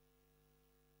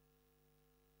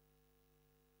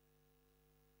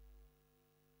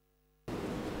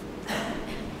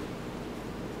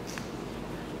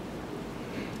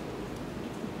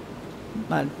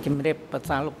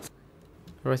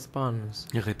 Response.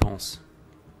 Réponse.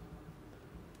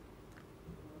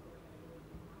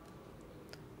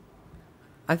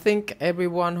 I think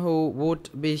everyone who would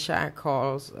be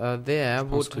shackled there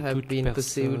would have been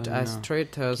perceived as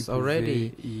traitors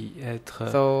already.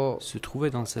 So,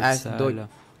 as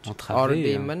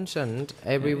already mentioned,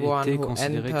 everyone who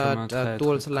entered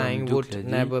Tuol Sleng would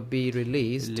never be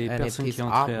released, and it is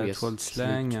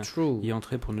obviously true. Y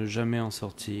entrer pour ne jamais en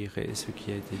sortir, et ce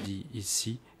qui a été dit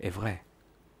ici est vrai.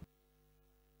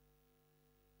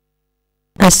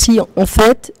 Ainsi, en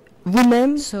fait,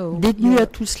 vous-même, détenu à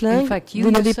Tuol Sleng, vous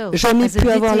n'avez jamais pu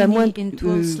avoir la moindre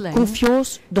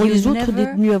confiance dans les autres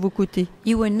détenus à vos côtés.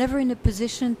 You were never in a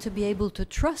position to be able to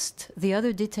trust the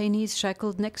other detainees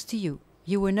shackled next to you.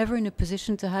 You were never in a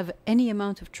position to have any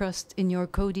amount of trust in your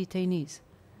co-detainees.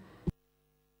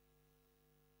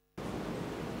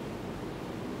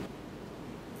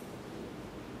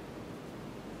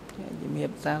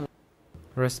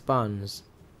 Response.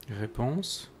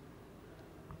 Réponse.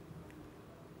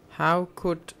 How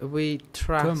could we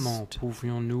trust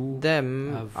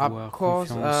them? Of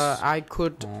course, I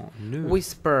could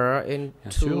whisper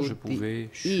into the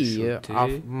ear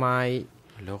of my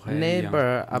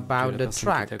neighbor about the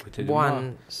truck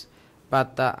once,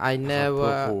 but I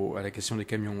never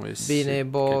been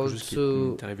able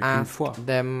to ask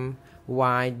them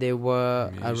why they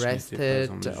were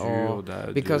arrested, or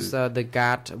because the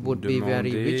guard would be very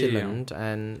vigilant,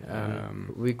 and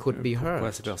we could be hurt,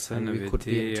 and we could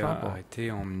be in trouble.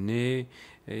 Emmenés,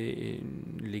 et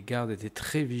les gardes étaient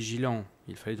très vigilants.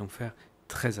 Il fallait donc faire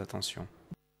très attention.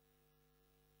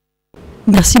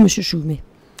 Merci, Monsieur Chum Mey.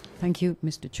 Thank you,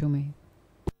 Mr. Chum Mey.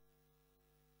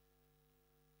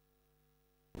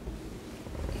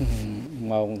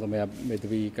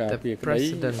 The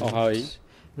President.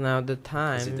 Now the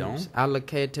time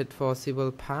allocated for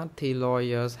civil party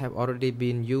lawyers have already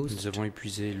been used. Nous avons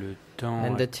épuisé le temps,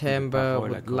 and the chamber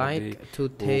would like to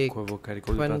take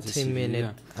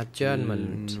 20-minute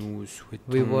adjournment.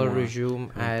 We will resume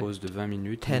at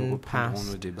 3:10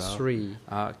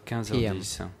 p.m.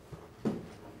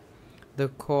 The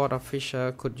court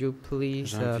official, could you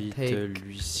please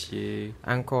take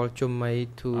Uncle Chum Mey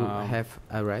to have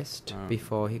a rest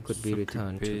before he could be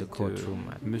returned to the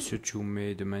courtroom? Monsieur Chum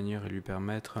Mey, de manière à lui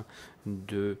permettre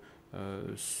de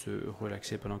se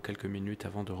relaxer pendant quelques minutes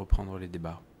avant de reprendre les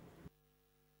débats.